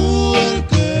you cool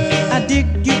girl, I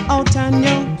dig you out and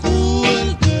you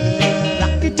cool girl.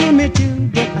 Rock it to me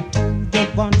children, I told you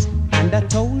once and I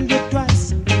told you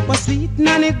twice. But sweet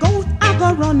nanny goat, I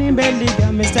go running belly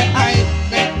girl. Me say I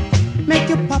make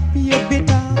you poppy your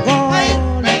bitter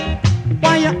gold.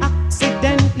 Why you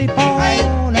accidentally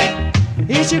fall?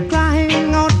 Is she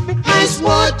crying out for ice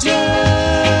water?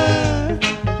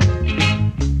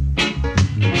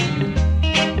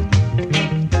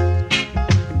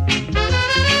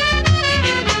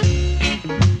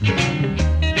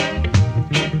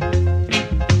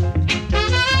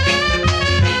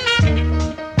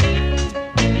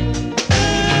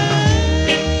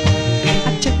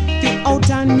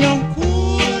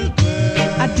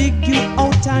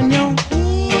 And you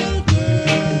cool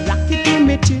girl, rock it to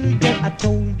me children. I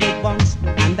told you once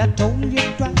and I told you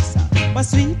twice. But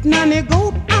sweet nanny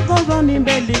goat, I go running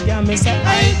belly girl. Me say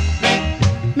I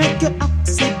make you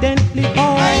accidentally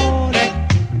fall,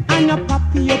 and your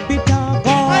poppy your bitter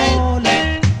gold.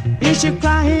 Is she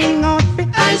crying out for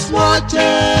ice water?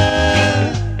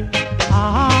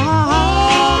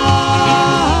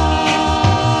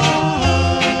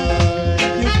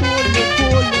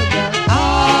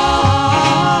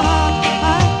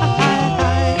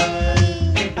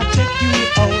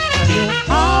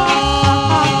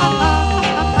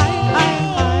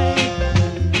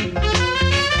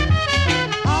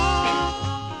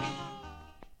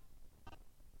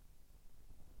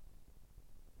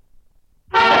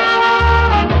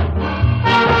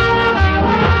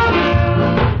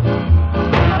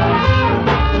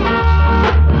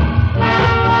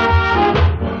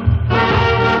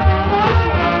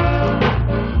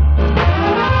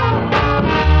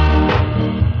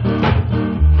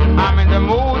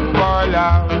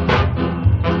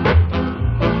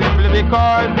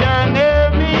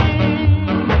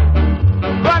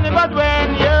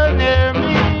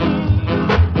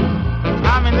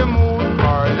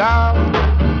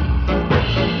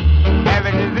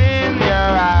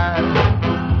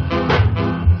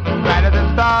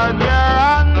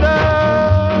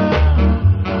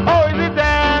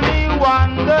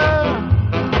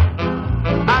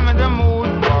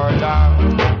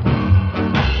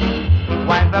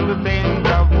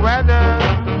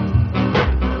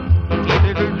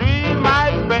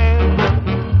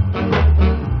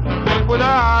 With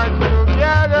a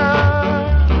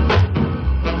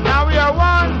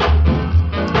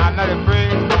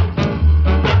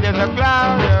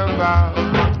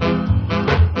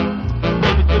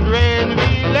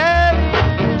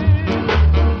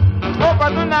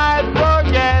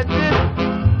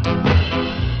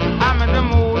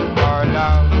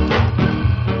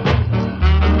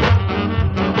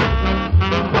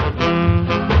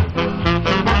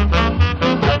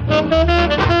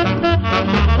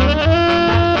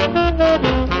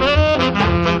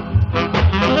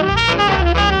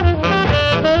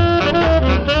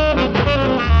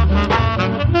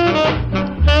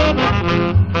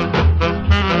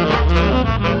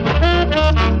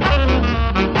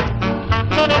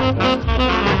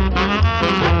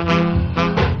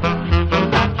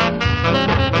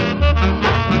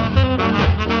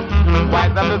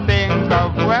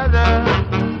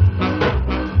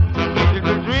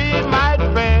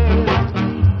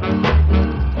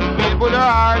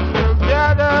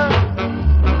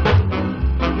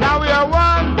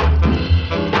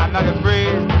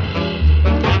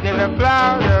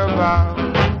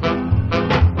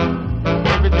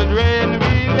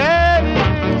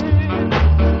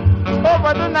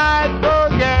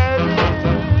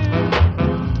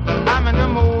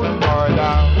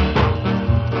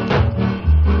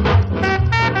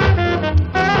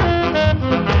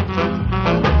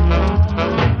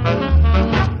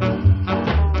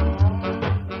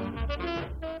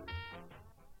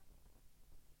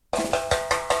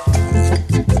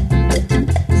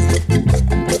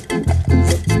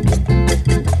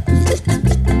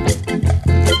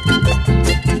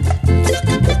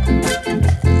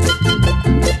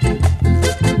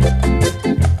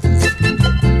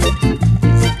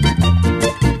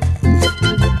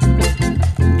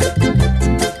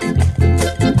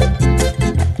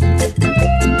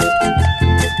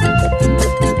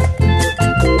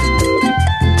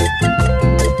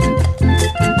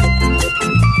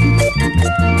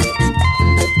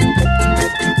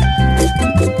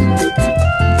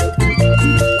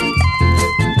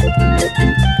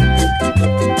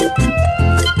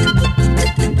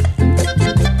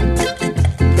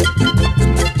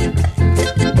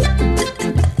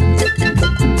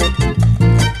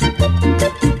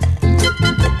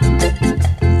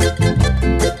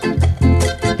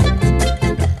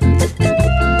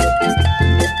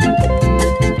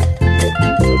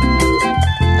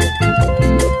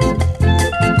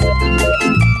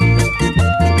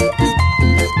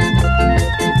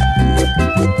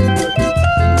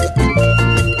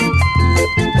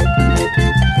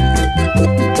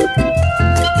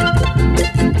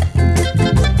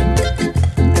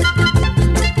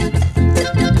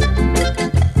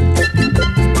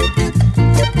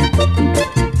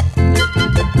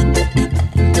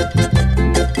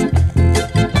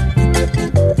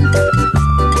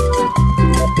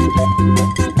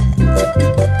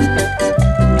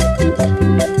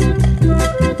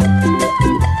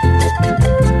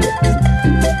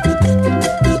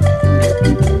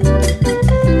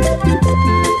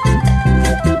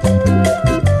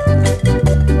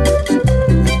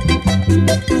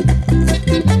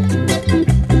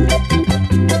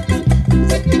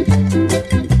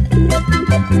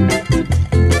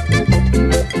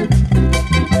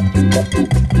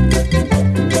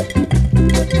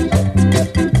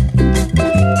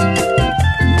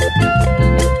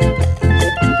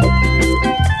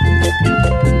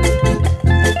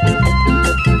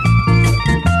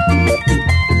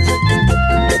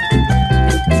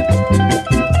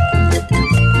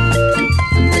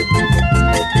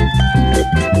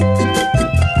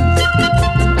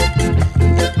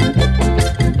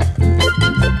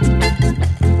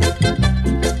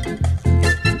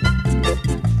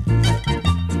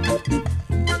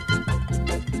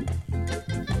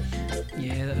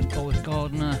Yeah, that was Boris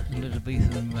Gardner,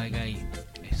 Elizabethan reggae,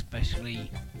 especially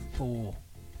for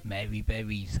Mary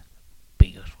Berry's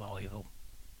biggest rival.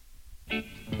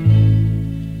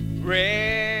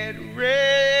 Red,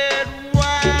 red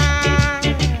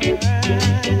wine.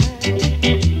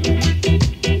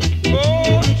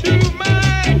 Go to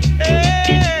my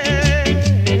head.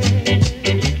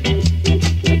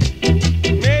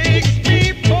 Makes me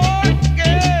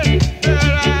forget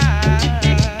that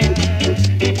I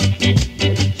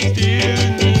still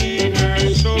need her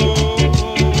so.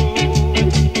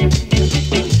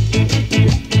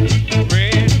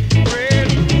 Red, red.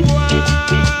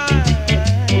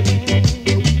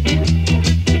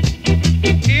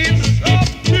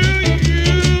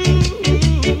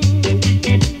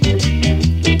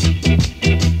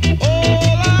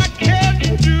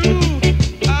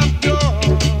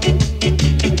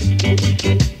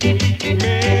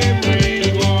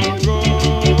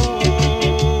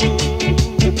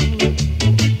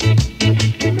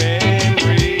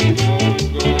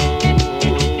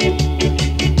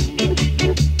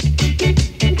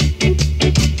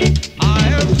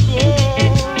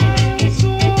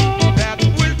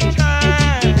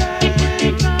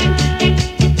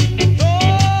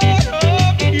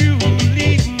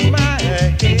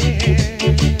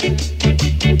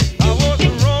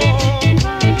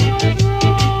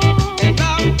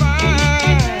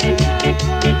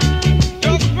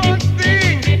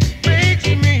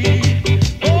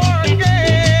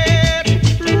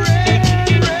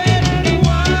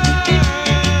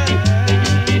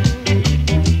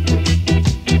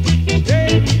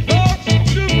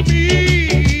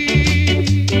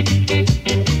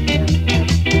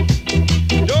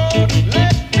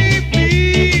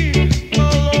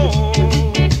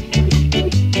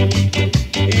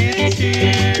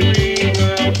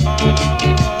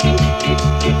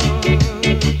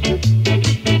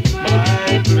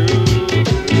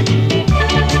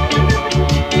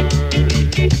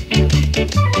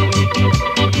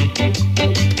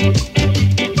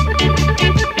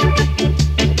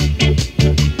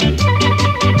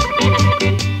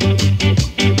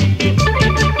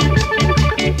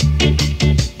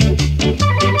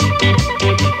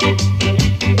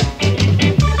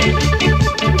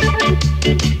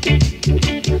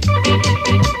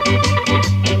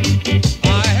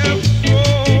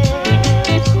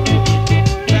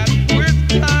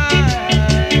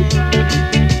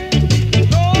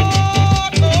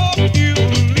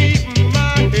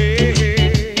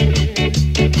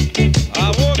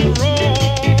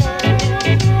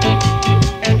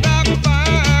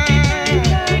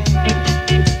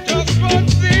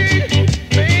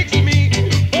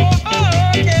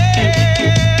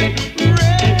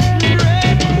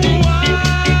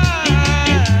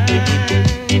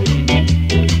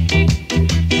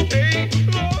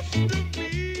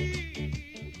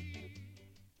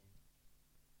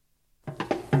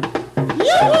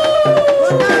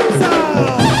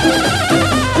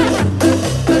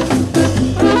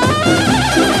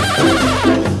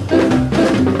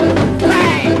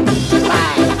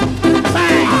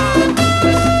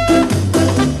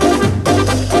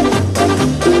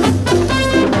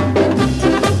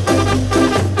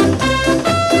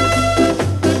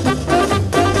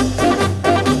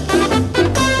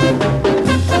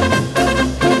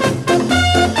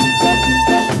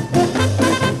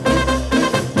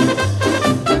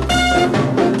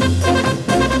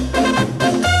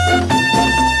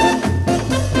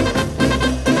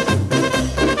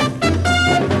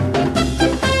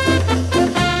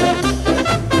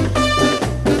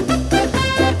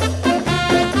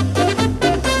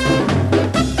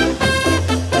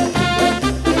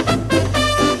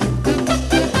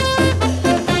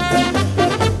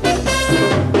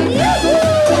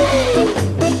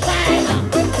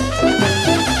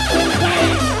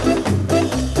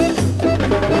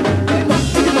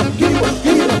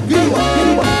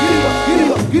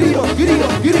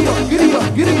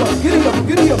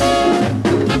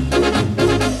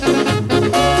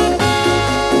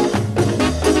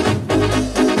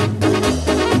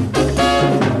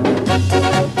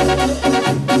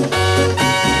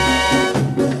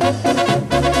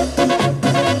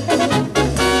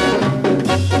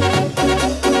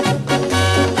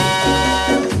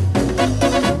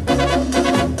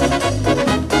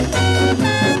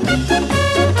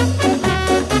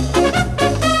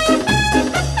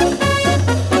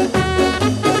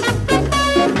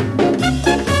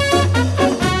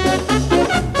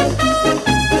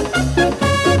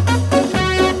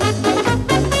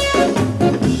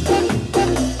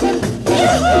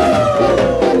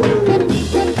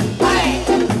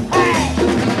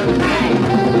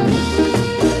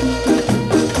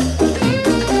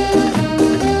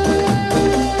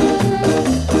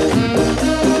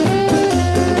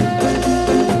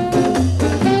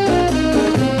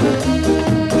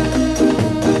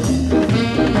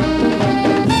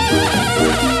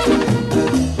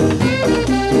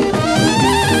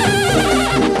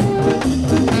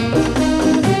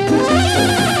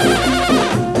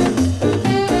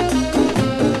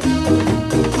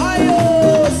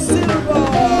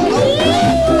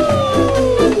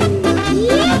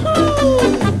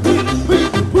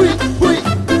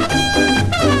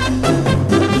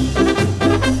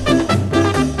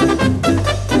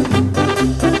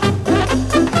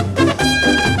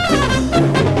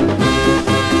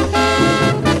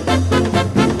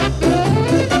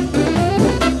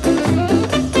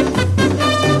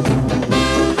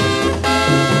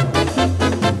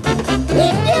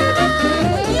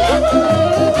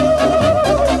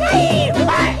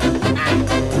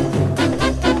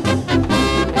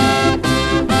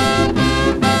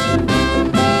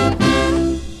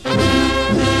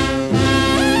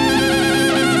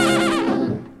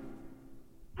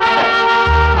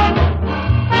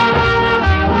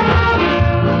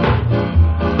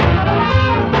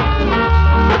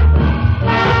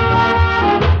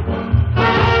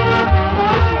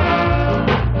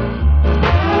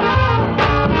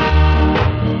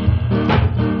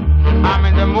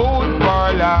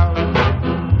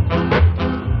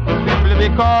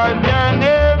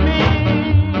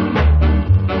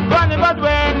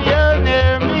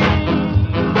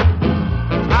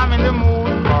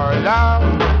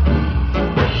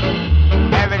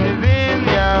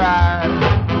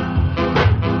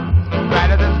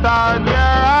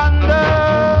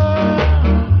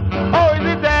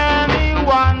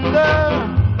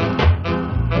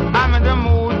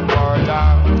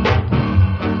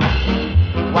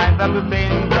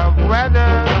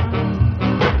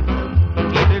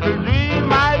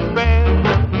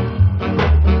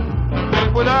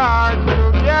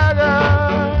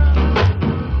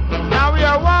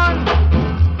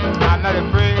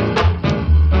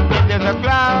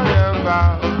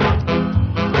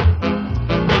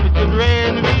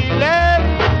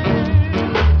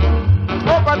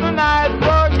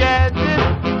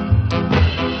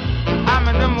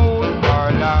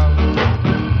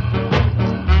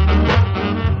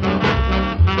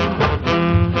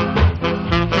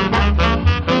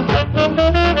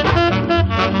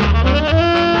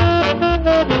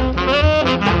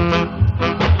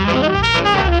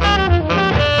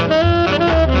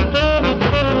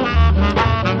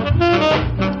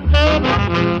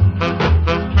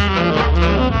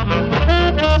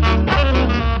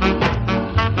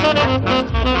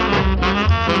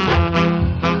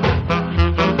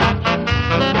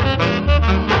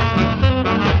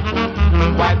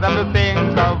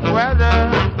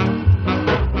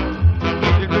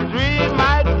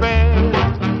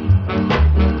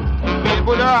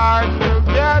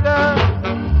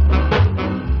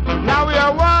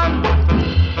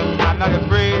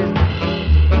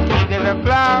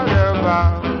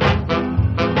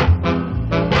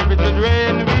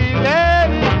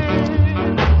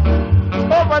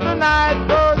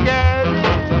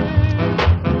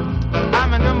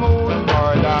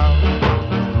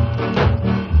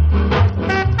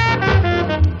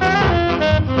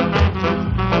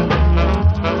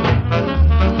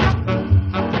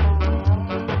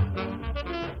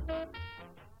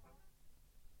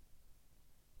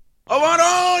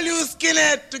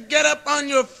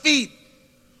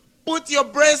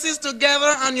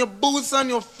 On your boots on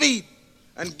your feet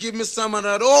and give me some of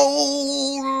that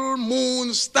old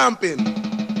moon stomping.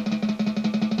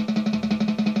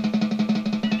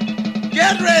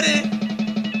 Get ready.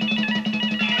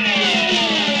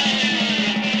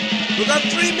 We got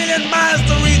 3 million miles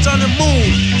to reach on the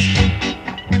moon.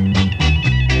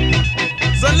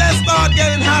 So let's start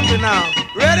getting happy now.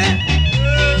 Ready?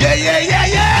 Yeah, yeah, yeah,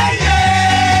 yeah, yeah.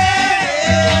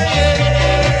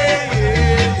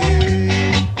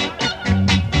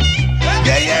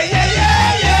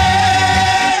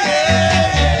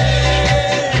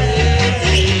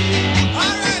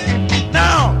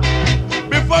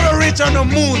 On the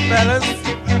moon, fellas,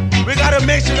 we gotta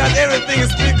make sure that everything is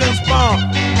spick and span.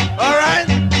 All right?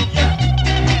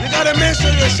 You gotta make sure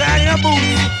you shine your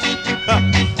boots,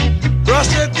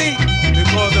 brush your teeth,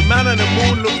 because the man on the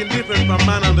moon looking different from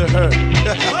man on the earth.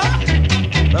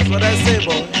 That's what I say,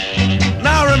 boy.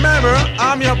 Now remember,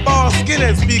 I'm your boss,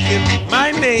 Skinhead speaking.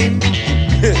 My name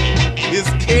is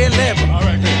Caleb.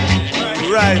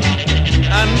 Right.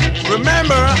 And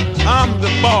remember, I'm the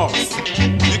boss.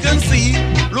 can see,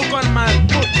 look on my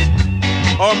foot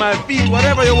or my feet,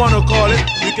 whatever you want to call it,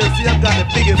 you can see I've got the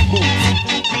biggest boots.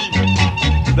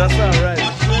 That's all right.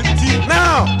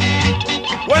 Now,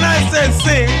 when I said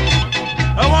sing,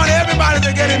 I want everybody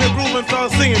to get in the groove and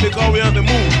start singing because we're on the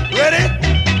moon. Ready?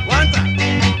 One time.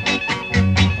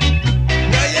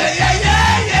 Yeah, yeah, yeah,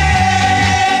 yeah, yeah.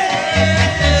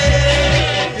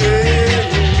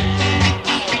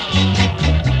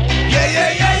 Yeah,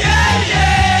 yeah, yeah, yeah,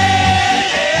 yeah.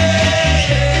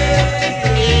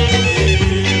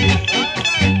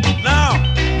 Now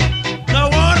I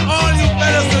want all you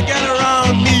fellas to get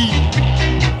around me,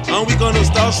 and we're gonna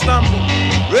start stomping.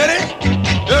 Ready?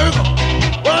 Here we go.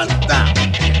 One time.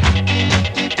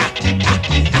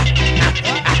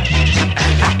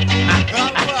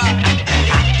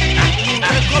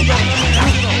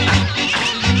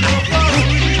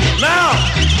 Now,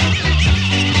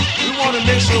 we want to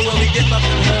make sure when we get back to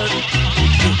the herd,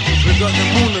 we got the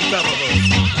moon on top of us.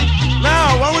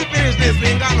 Now, when we finish this, we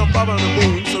ain't got no bubble on the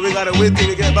moon, so we gotta wait till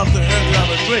we get back to the herd to have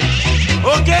a drink.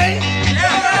 Okay?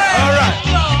 Yeah. All right.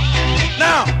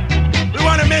 Now, we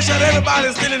want to make sure that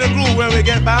everybody's still in the groove when we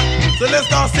get back. So let's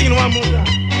start singing one more time.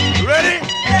 Ready?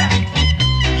 Yeah.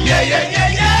 Yeah, yeah, yeah,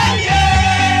 yeah, yeah.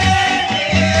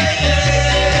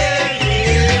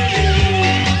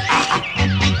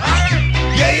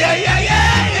 Yeah, yeah, yeah, yeah,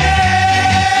 yeah.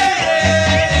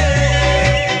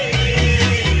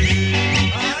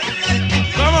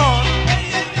 Come on.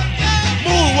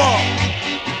 Moonwalk.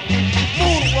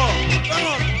 Moonwalk. Come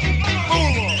on.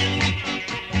 Moonwalk.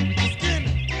 Skin.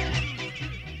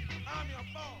 I'm your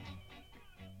boss.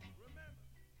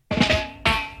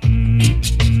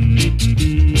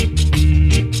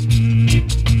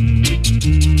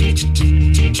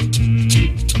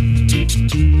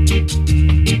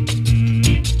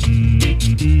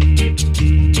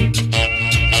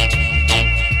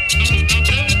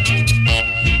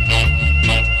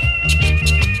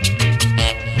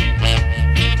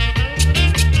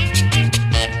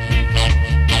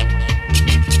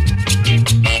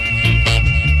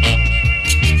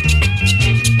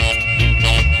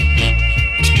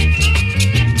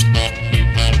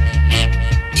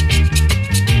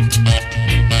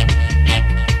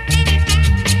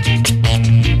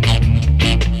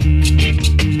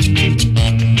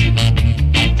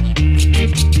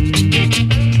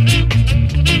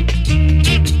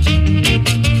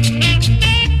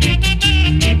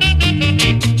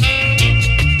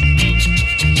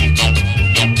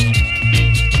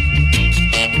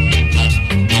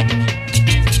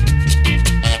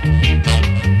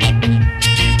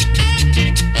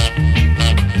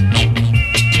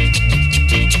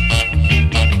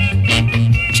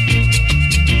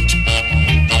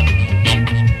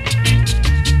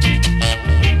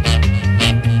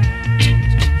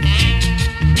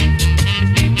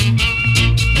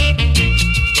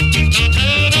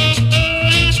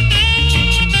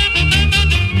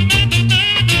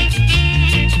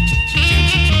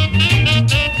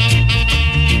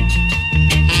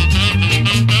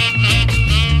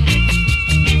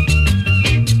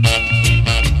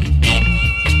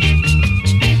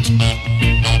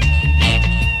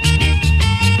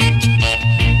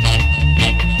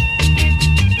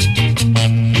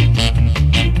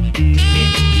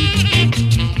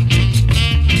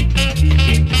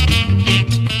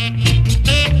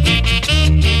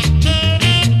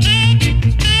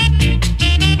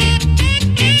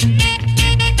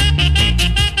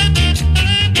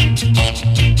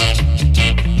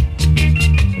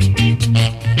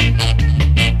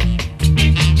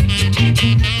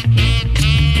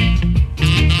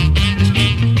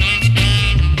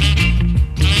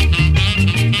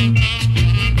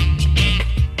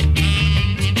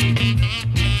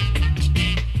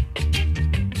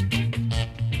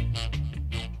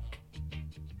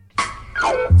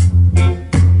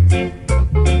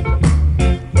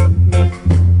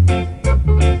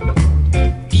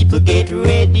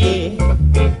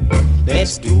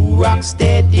 rock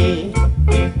steady.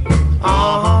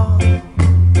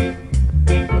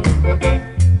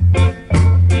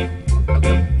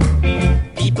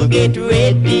 People get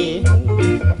ready.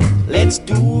 Let's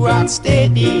do rock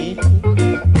steady.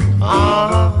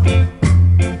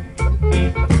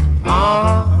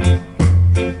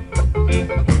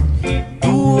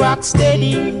 Do rock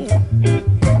steady.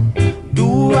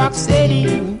 Do rock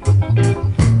steady.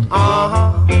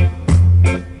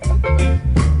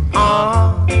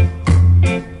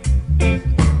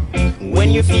 When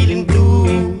you're feeling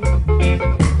blue,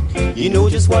 you know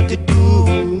just what to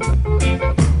do.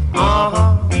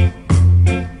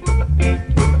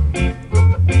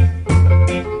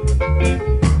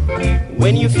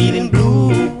 When you're feeling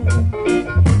blue,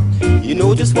 You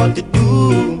know just what to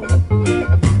do.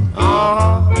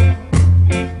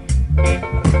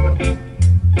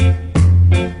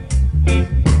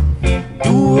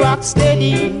 Do rock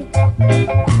steady.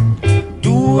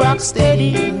 Do rock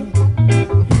steady.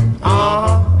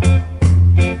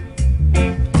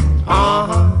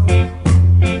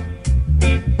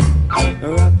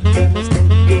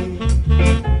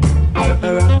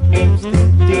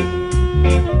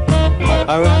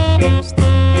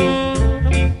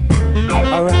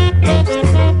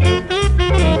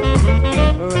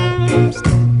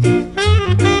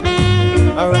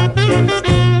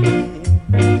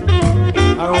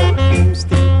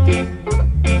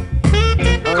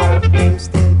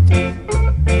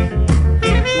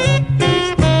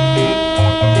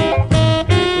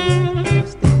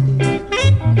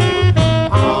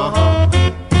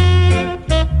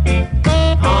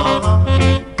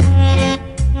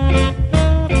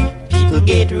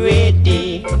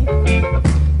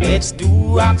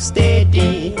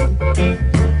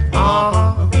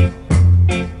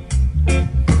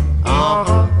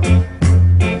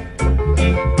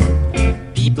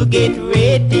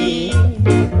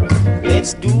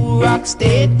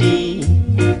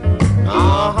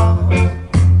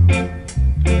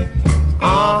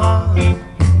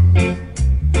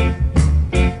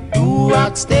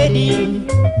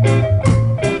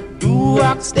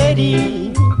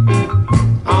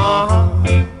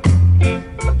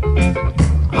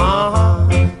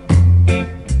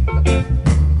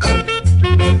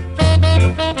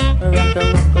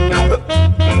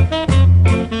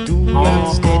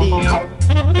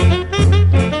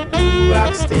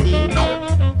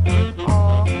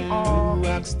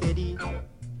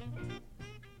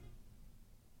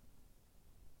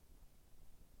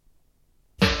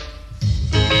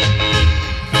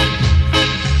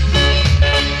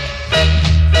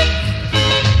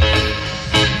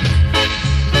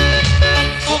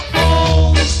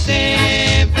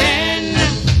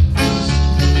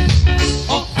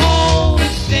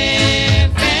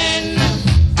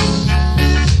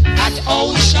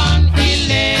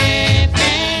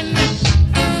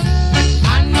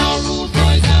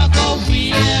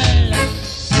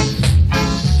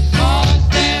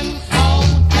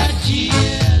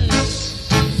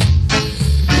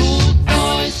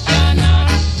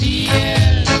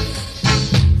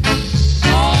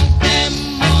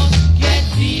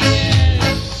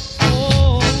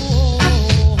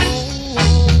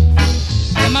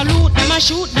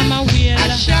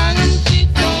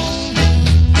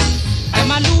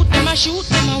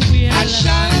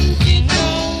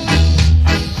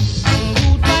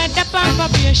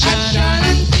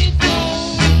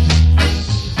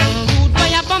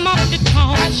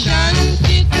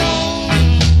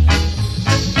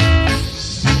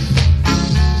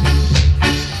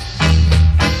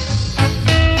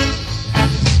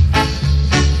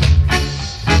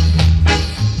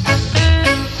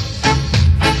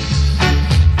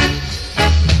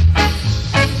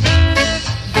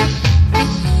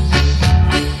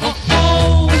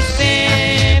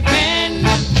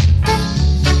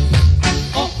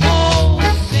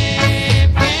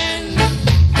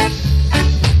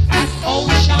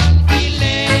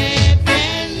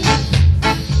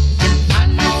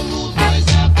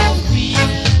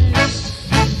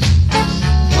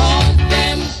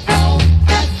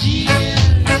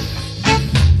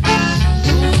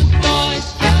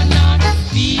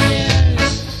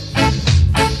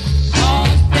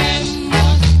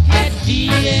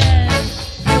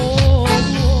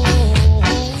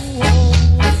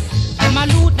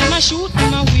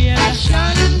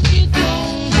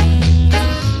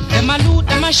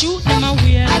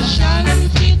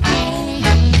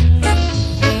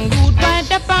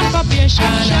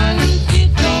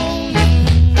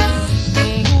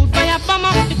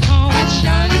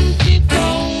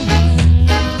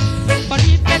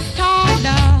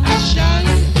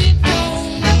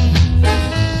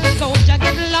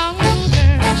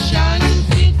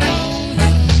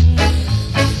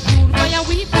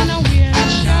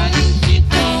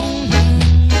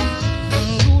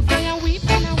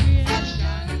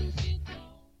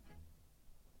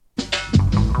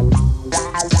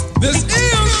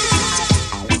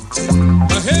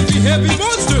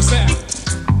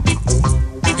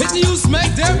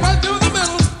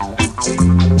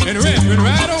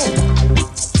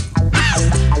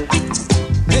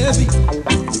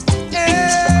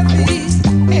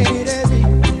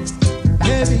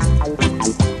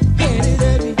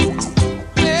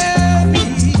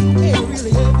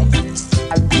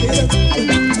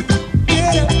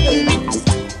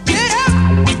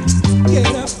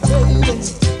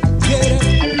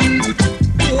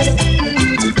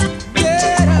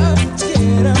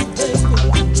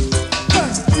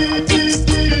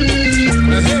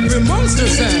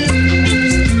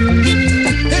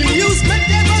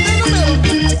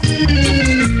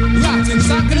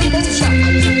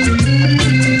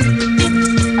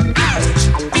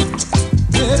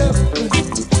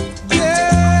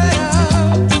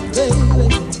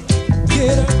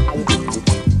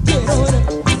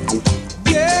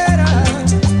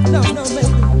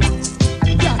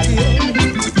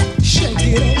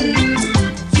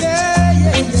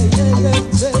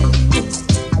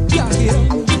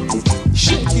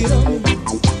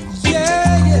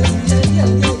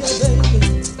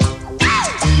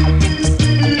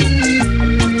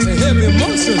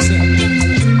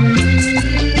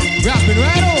 Rapping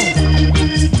right on.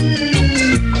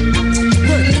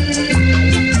 Work.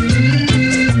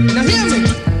 Now hear me.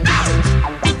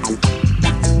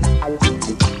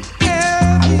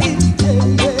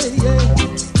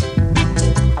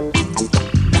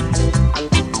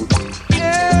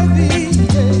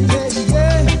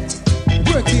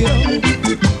 Work it on.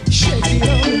 Shake it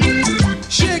on.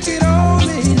 Shake it on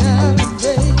me now,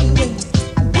 baby.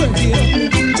 Work it on.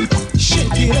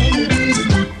 Shake it on.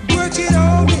 Work it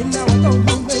on me now, come on,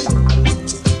 baby.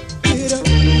 Get up.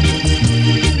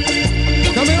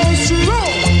 Coming on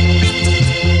strong.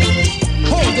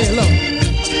 Hold that love.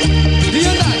 Do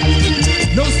you like?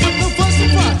 No slip, no fuss, no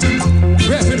fight.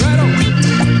 Rap it right on.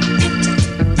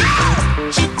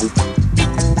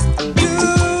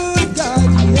 Good God,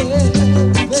 yeah,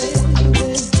 baby.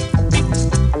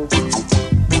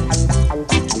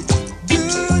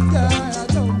 Good God, I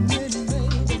don't mean,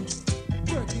 baby.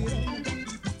 Work it on.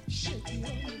 Shake it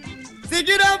on. Stick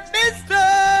it up, mister.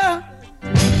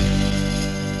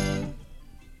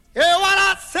 Hear what I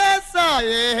say, sir,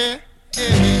 yeah.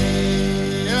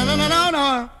 Yeah,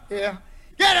 no. Yeah.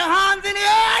 Get your hands in the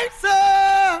air,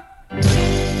 sir.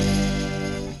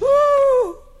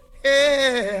 Woo,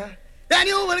 yeah. Then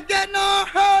you will get no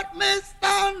hurt,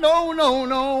 mister.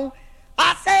 No.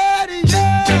 I said,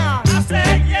 yeah. I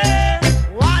said, yeah.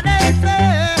 What they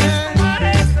say. What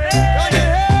they say. Don't you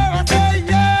hear? I say,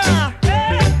 yeah.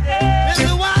 This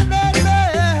is what they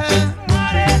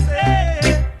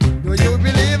say. Do you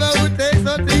believe I would take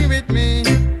something with me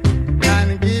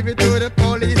and give it to the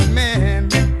policeman?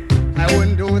 I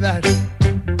wouldn't do that.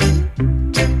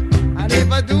 And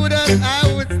if I do that,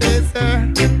 I would say,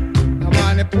 sir, come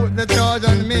on and put the charge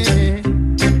on me.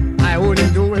 I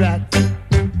wouldn't do that.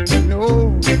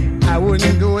 No, I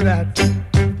wouldn't do that.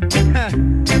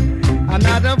 I'm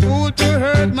not a fool to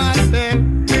hurt myself,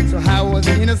 so I was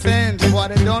innocent of what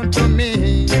they done to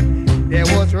me. They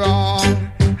was wrong.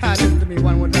 Listen to me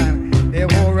one more time. They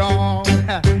were wrong.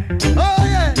 Oh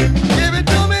yeah, give it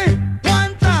to me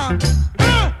one time.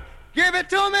 Give it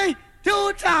to me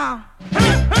 2 times.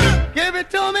 Give it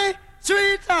to me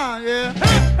 3 times. Yeah.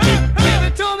 Give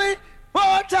it to me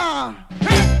 4 times.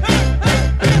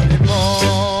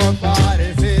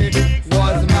 446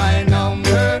 was my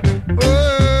number.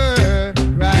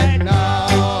 Right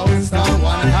now,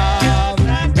 someone has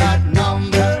that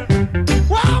number.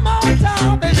 One more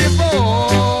time, baby.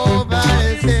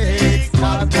 456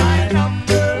 was my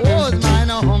number. Was my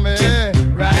number.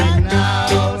 Right now,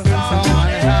 someone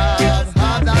has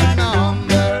that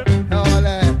number.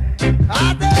 I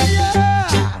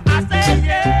say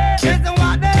yeah. Listen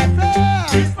what they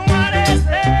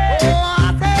say. Oh, I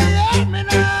say yeah, me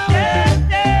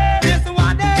now. Listen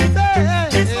what they say.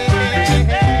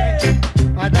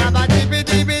 Whatever dibby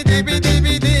dibby dibby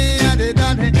dibby dee, I did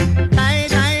that. Die.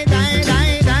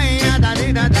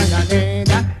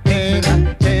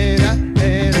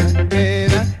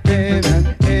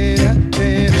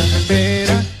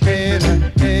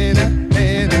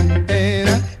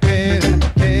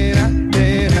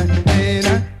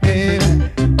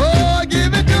 Oh,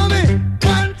 give it to me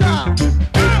 1 time.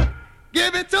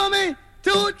 Give it to me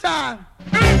 2 times.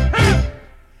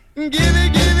 Give it.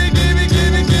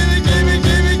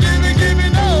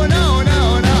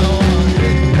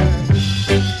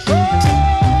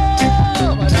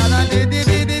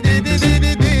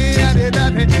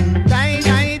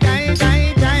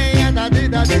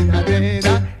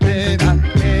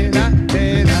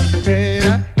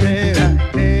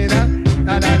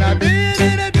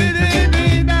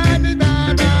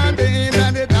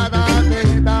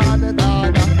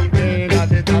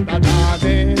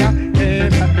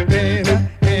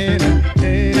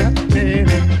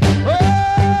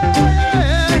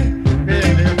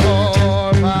 No.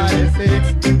 Oh,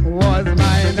 was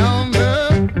my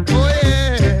number. Oh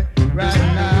yeah,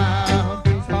 right now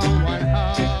someone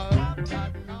has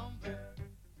that number.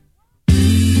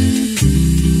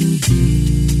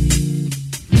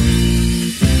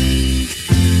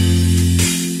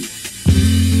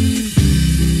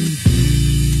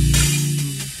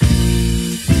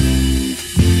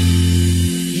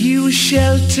 You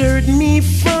sheltered me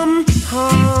from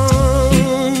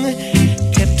harm,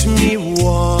 kept me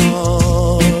warm,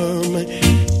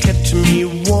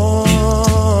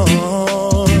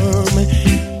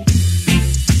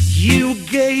 You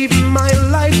gave my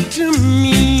life to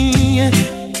me,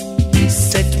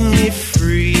 set me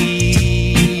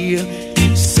free,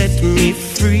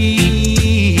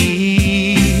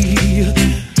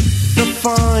 The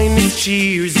finest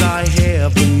years I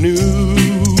ever knew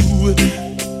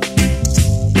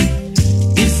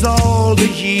is all the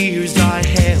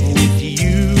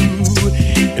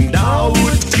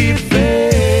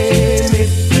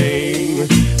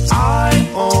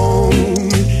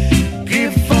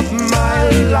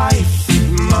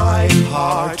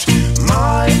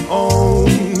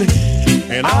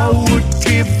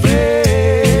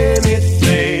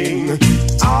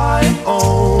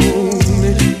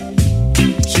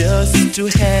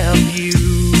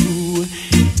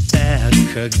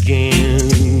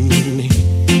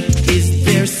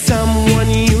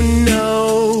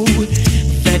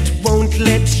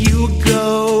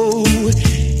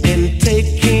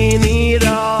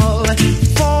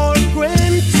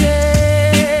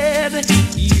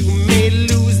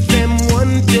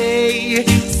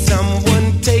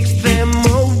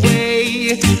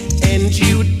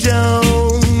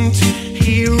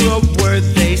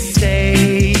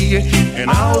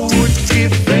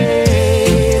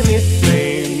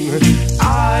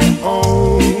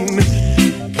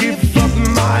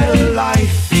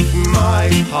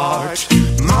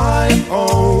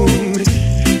own,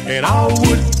 and I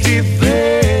would give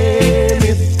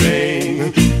anything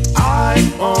I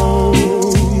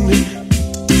own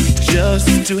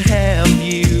just to have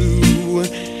you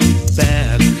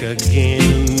back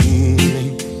again,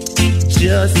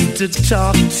 just to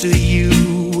talk to you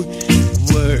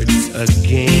words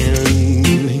again.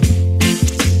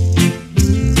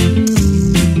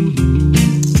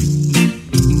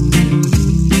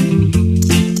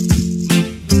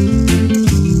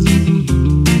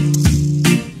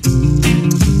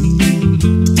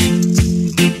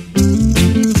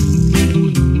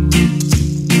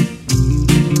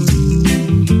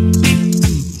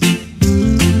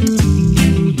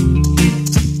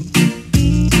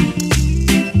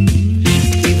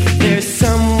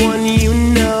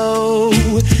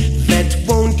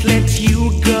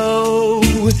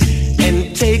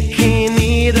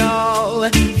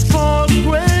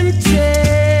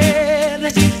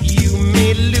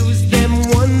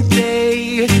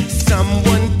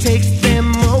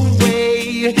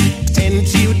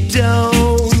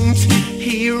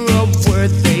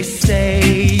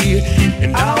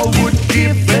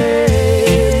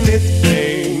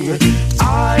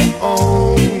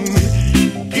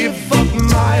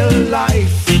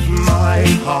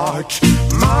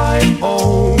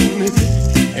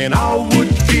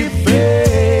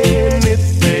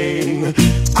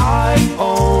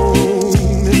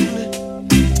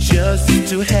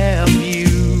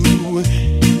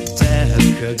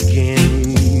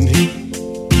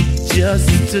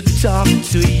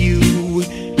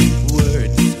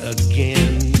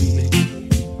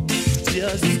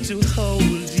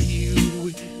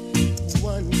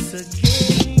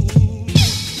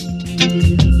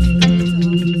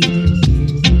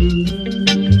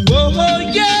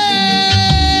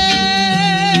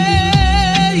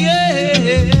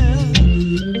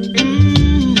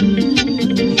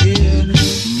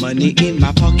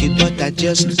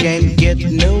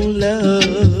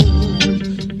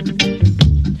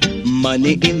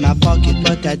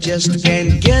 Just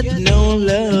can't get no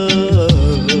love.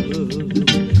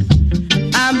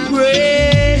 I'm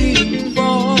praying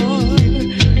for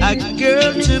a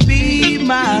girl to be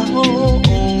my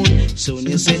own.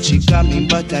 Sonia said she coming,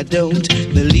 but I don't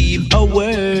believe a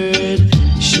word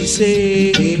she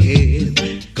said,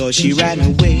 'cause she ran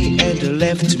away and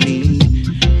left me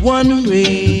one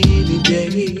rainy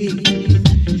day.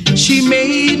 She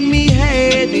made me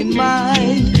had in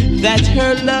mind that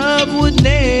her love would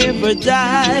never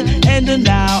die, and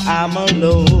now I'm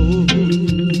alone,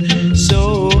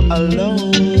 so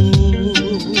alone,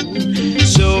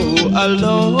 so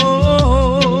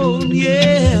alone,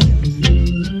 yeah,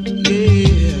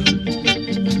 yeah.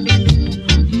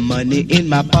 Money in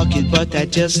my pocket, but I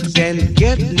just can't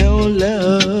get no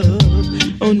love,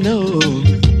 oh no.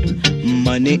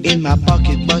 Money in my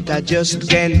pocket, but I just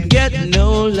can't get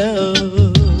no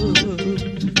love.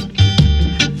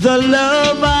 The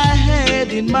love I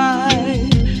had in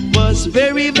mind was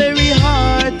very, very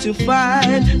hard to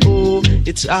find. Oh,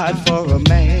 it's hard for a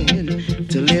man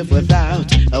to live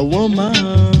without a woman.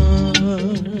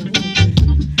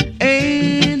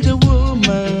 And a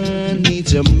woman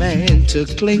needs a man to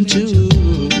cling to.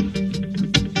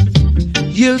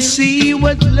 You'll see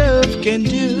what love can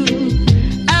do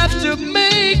after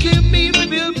making me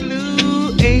feel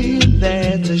blue. Ain't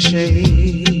that a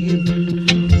shame?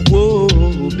 Whoa,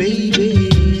 baby,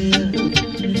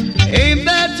 ain't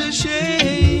that a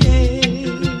shame?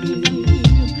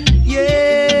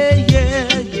 Yeah, yeah,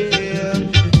 yeah,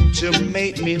 to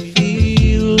make me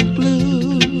feel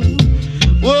blue.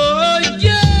 Whoa,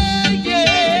 yeah,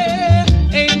 yeah,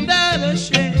 ain't that a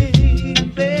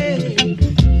shame, babe?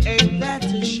 Ain't that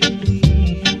a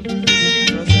shame?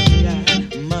 'Cause I've got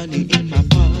money in my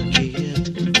pocket.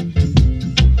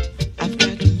 I've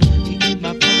got money in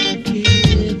my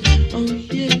pocket. Oh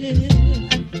yeah.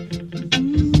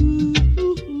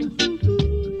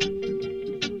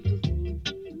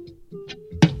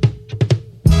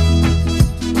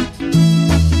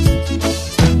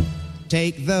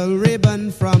 Take the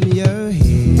ribbon from your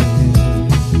hair,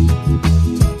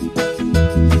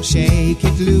 shake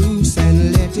it loose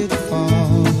and let it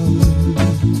fall,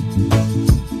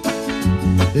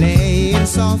 lay it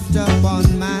soft upon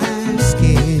my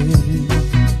skin,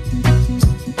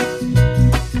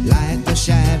 like the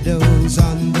shadows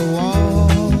on the wall.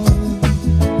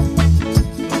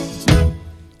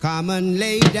 Come and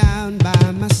lay down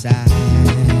by my side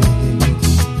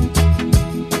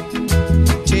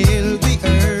till the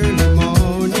early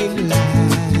morning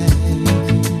light.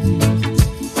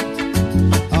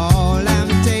 All I'm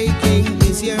taking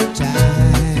is your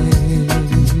time.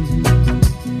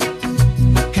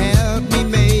 Help me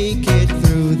make it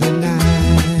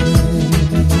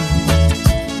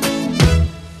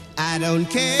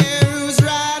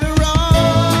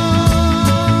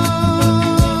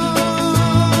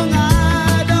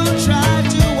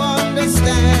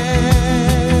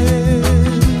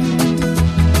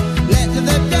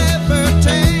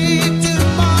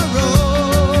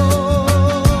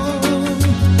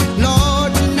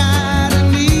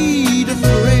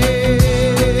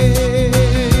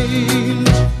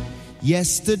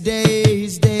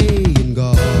Yesterday's day and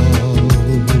gone,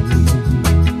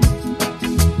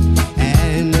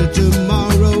 and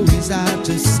tomorrow is out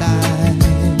of sight,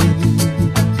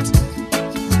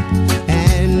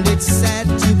 and it's sad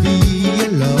to be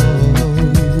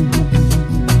alone.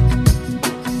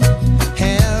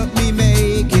 Help me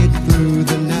make it through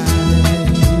the night.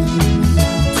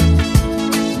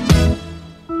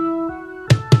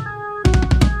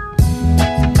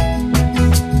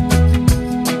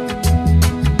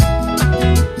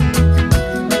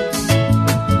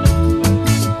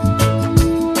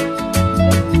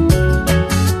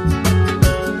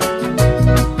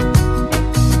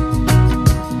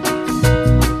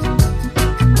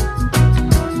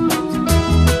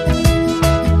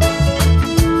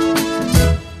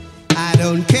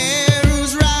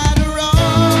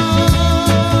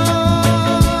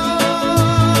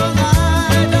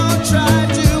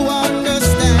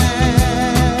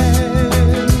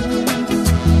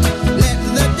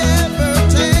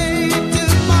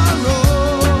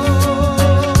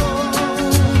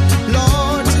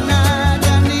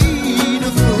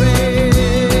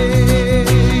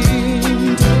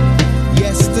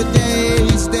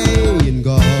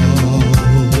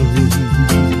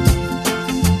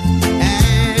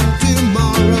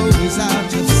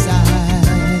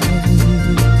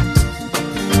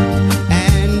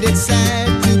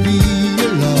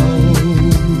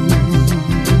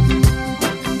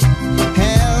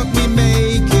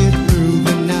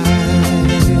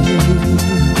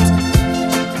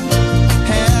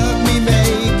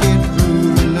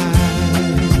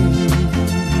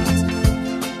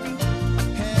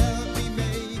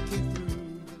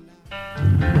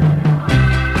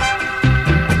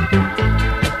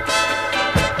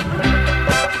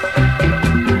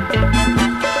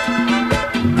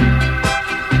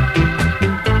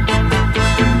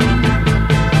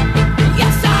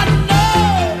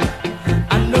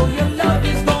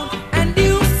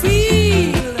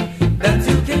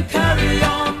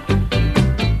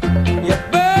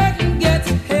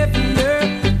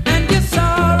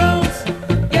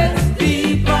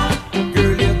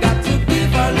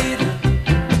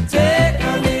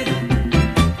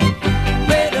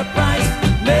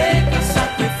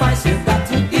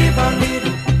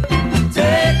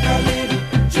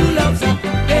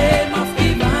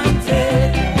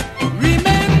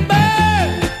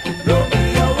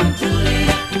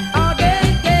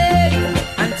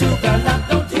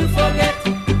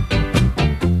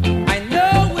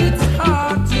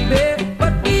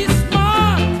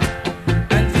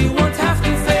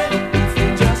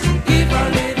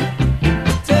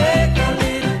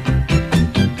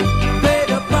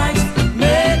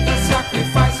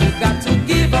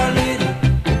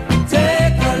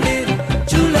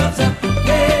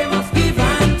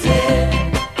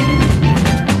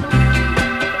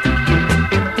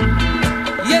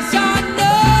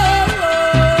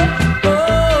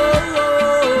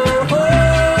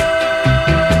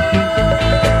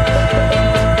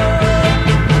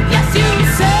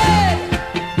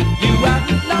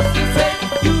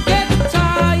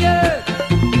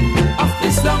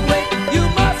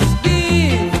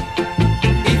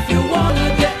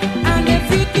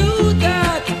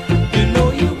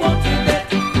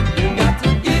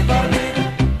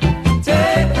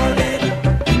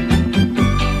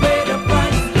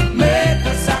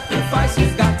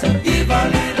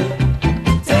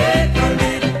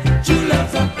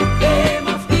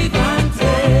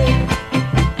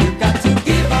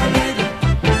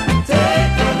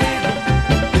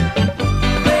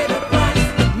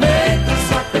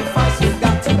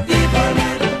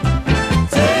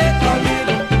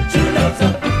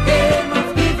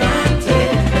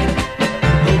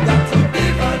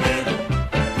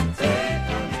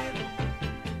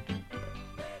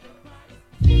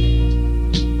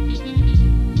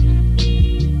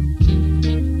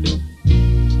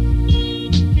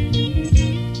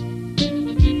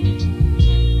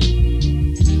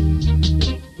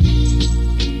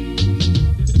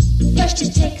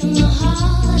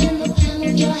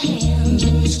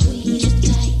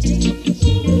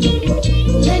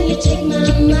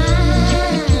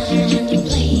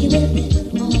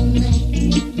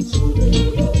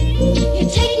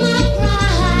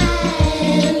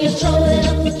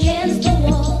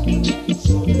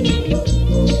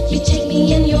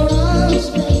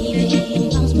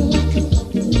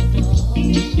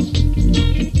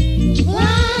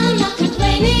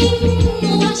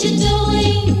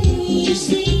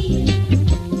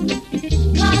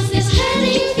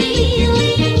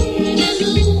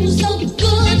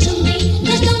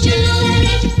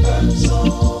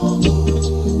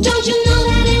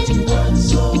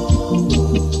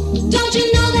 Don't you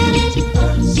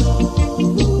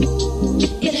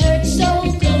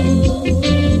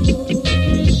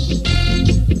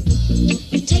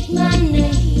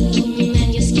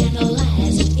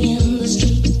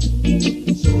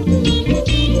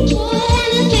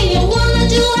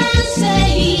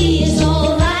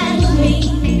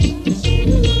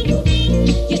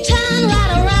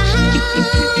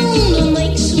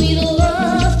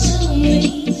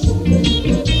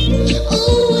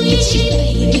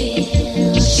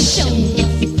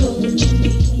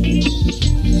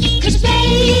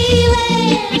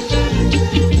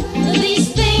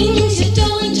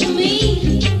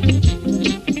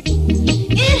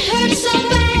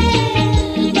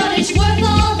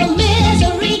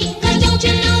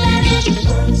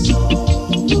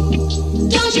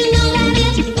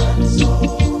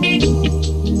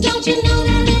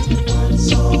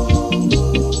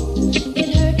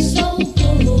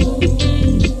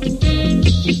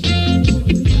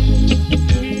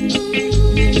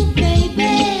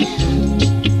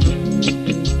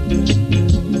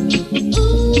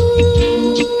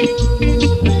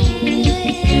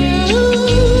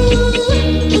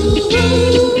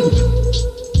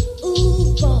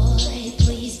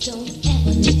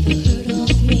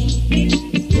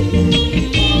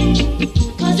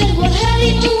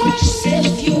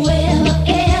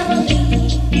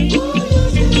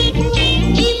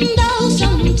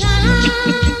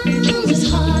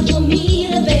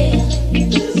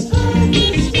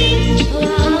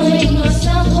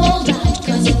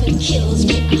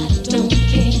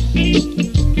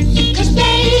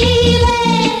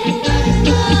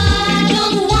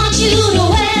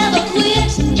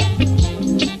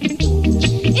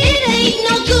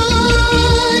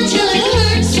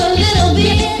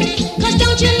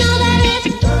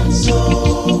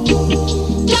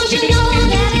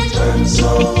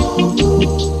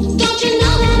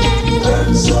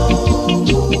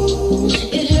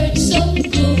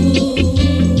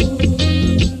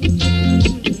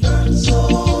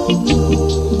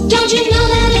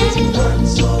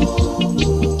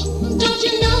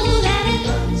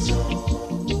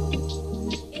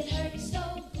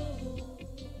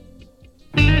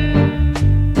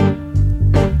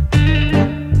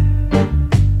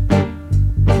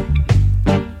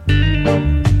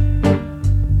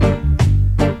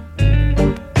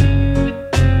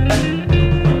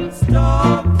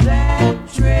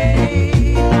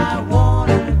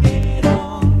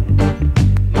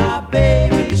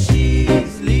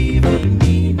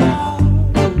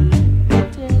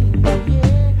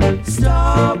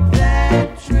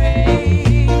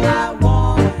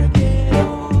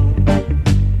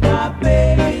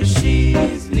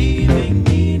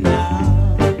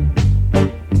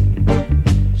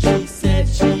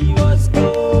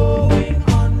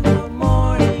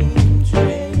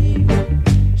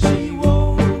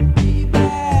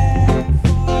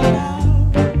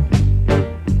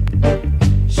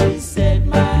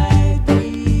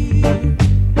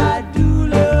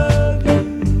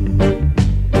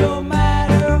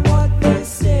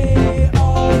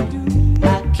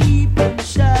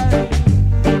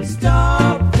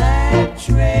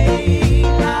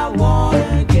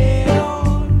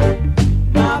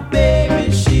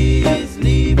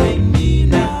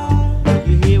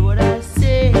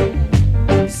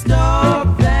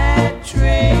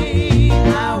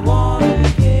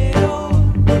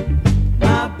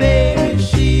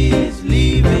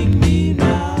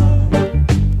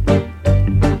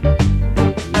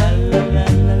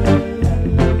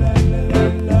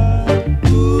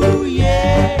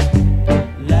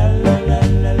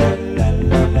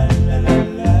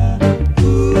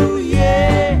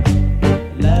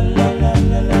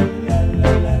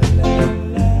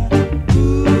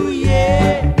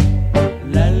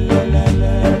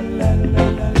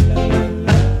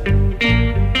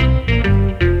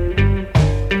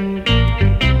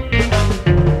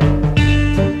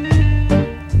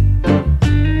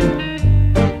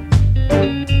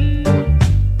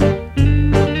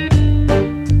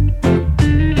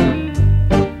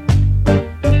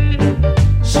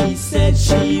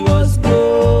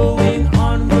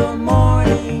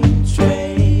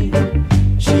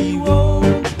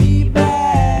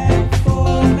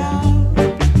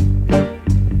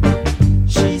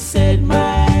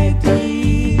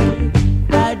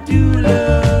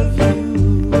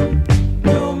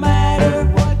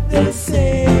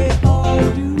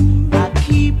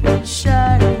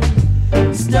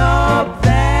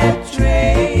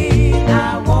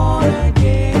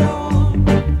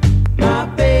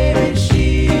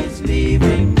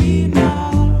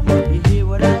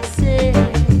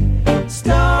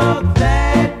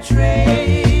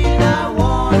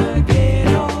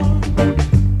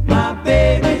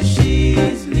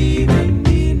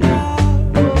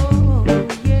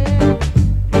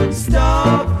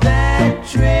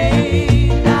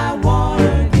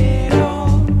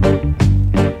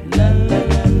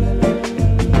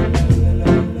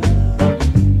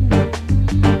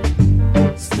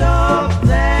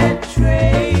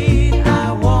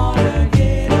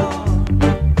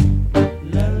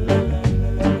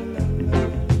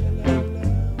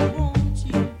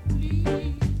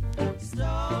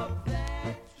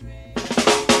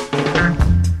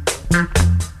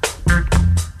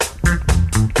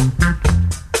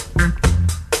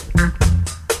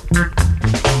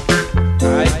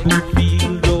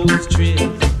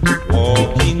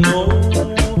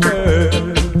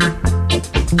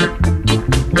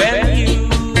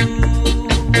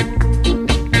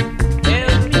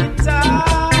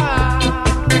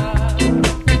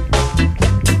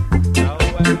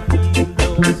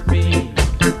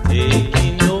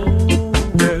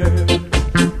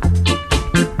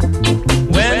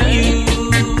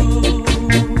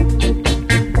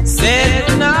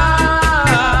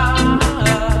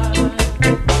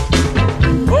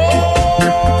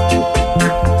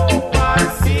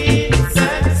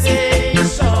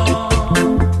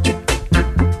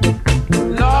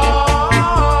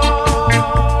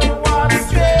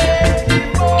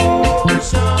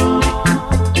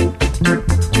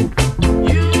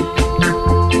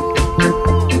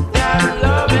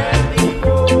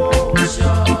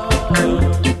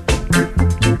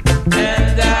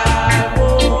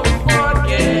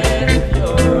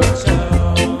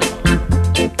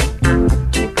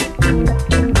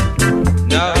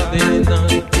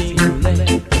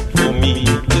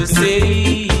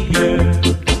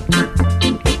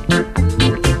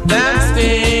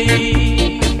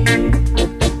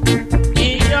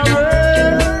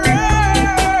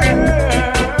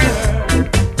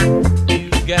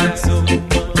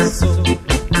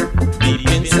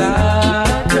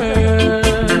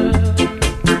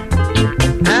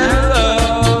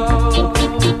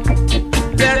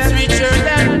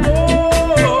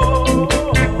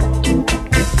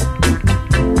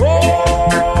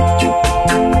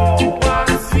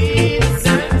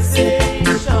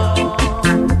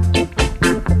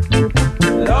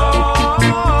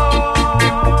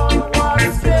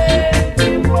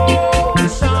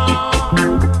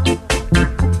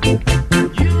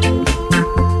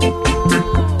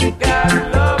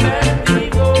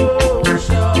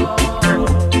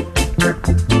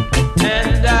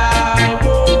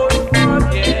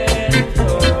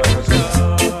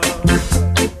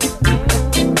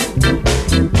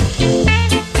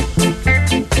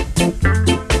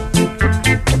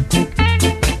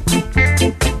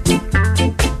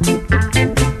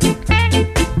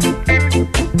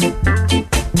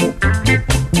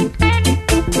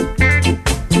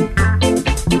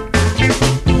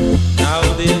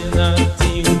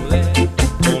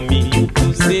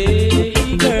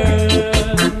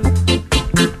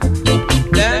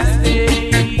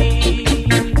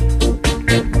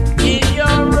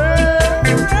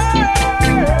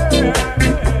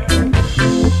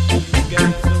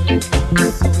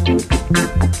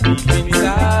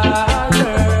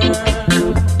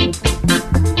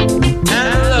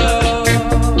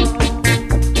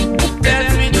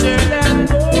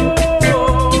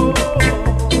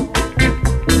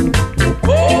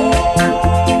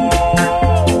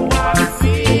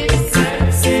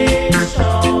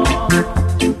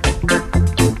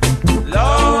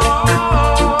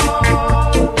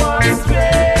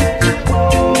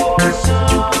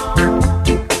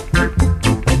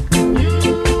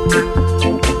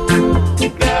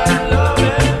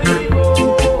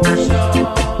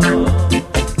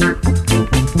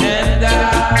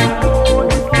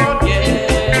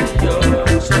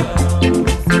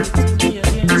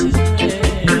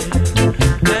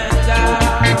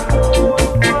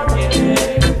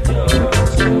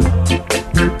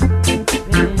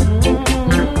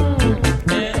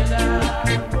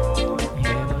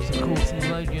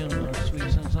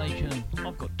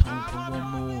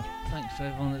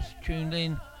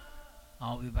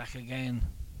be back again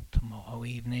tomorrow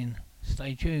evening.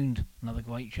 Stay tuned. Another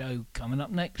great show coming up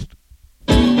next.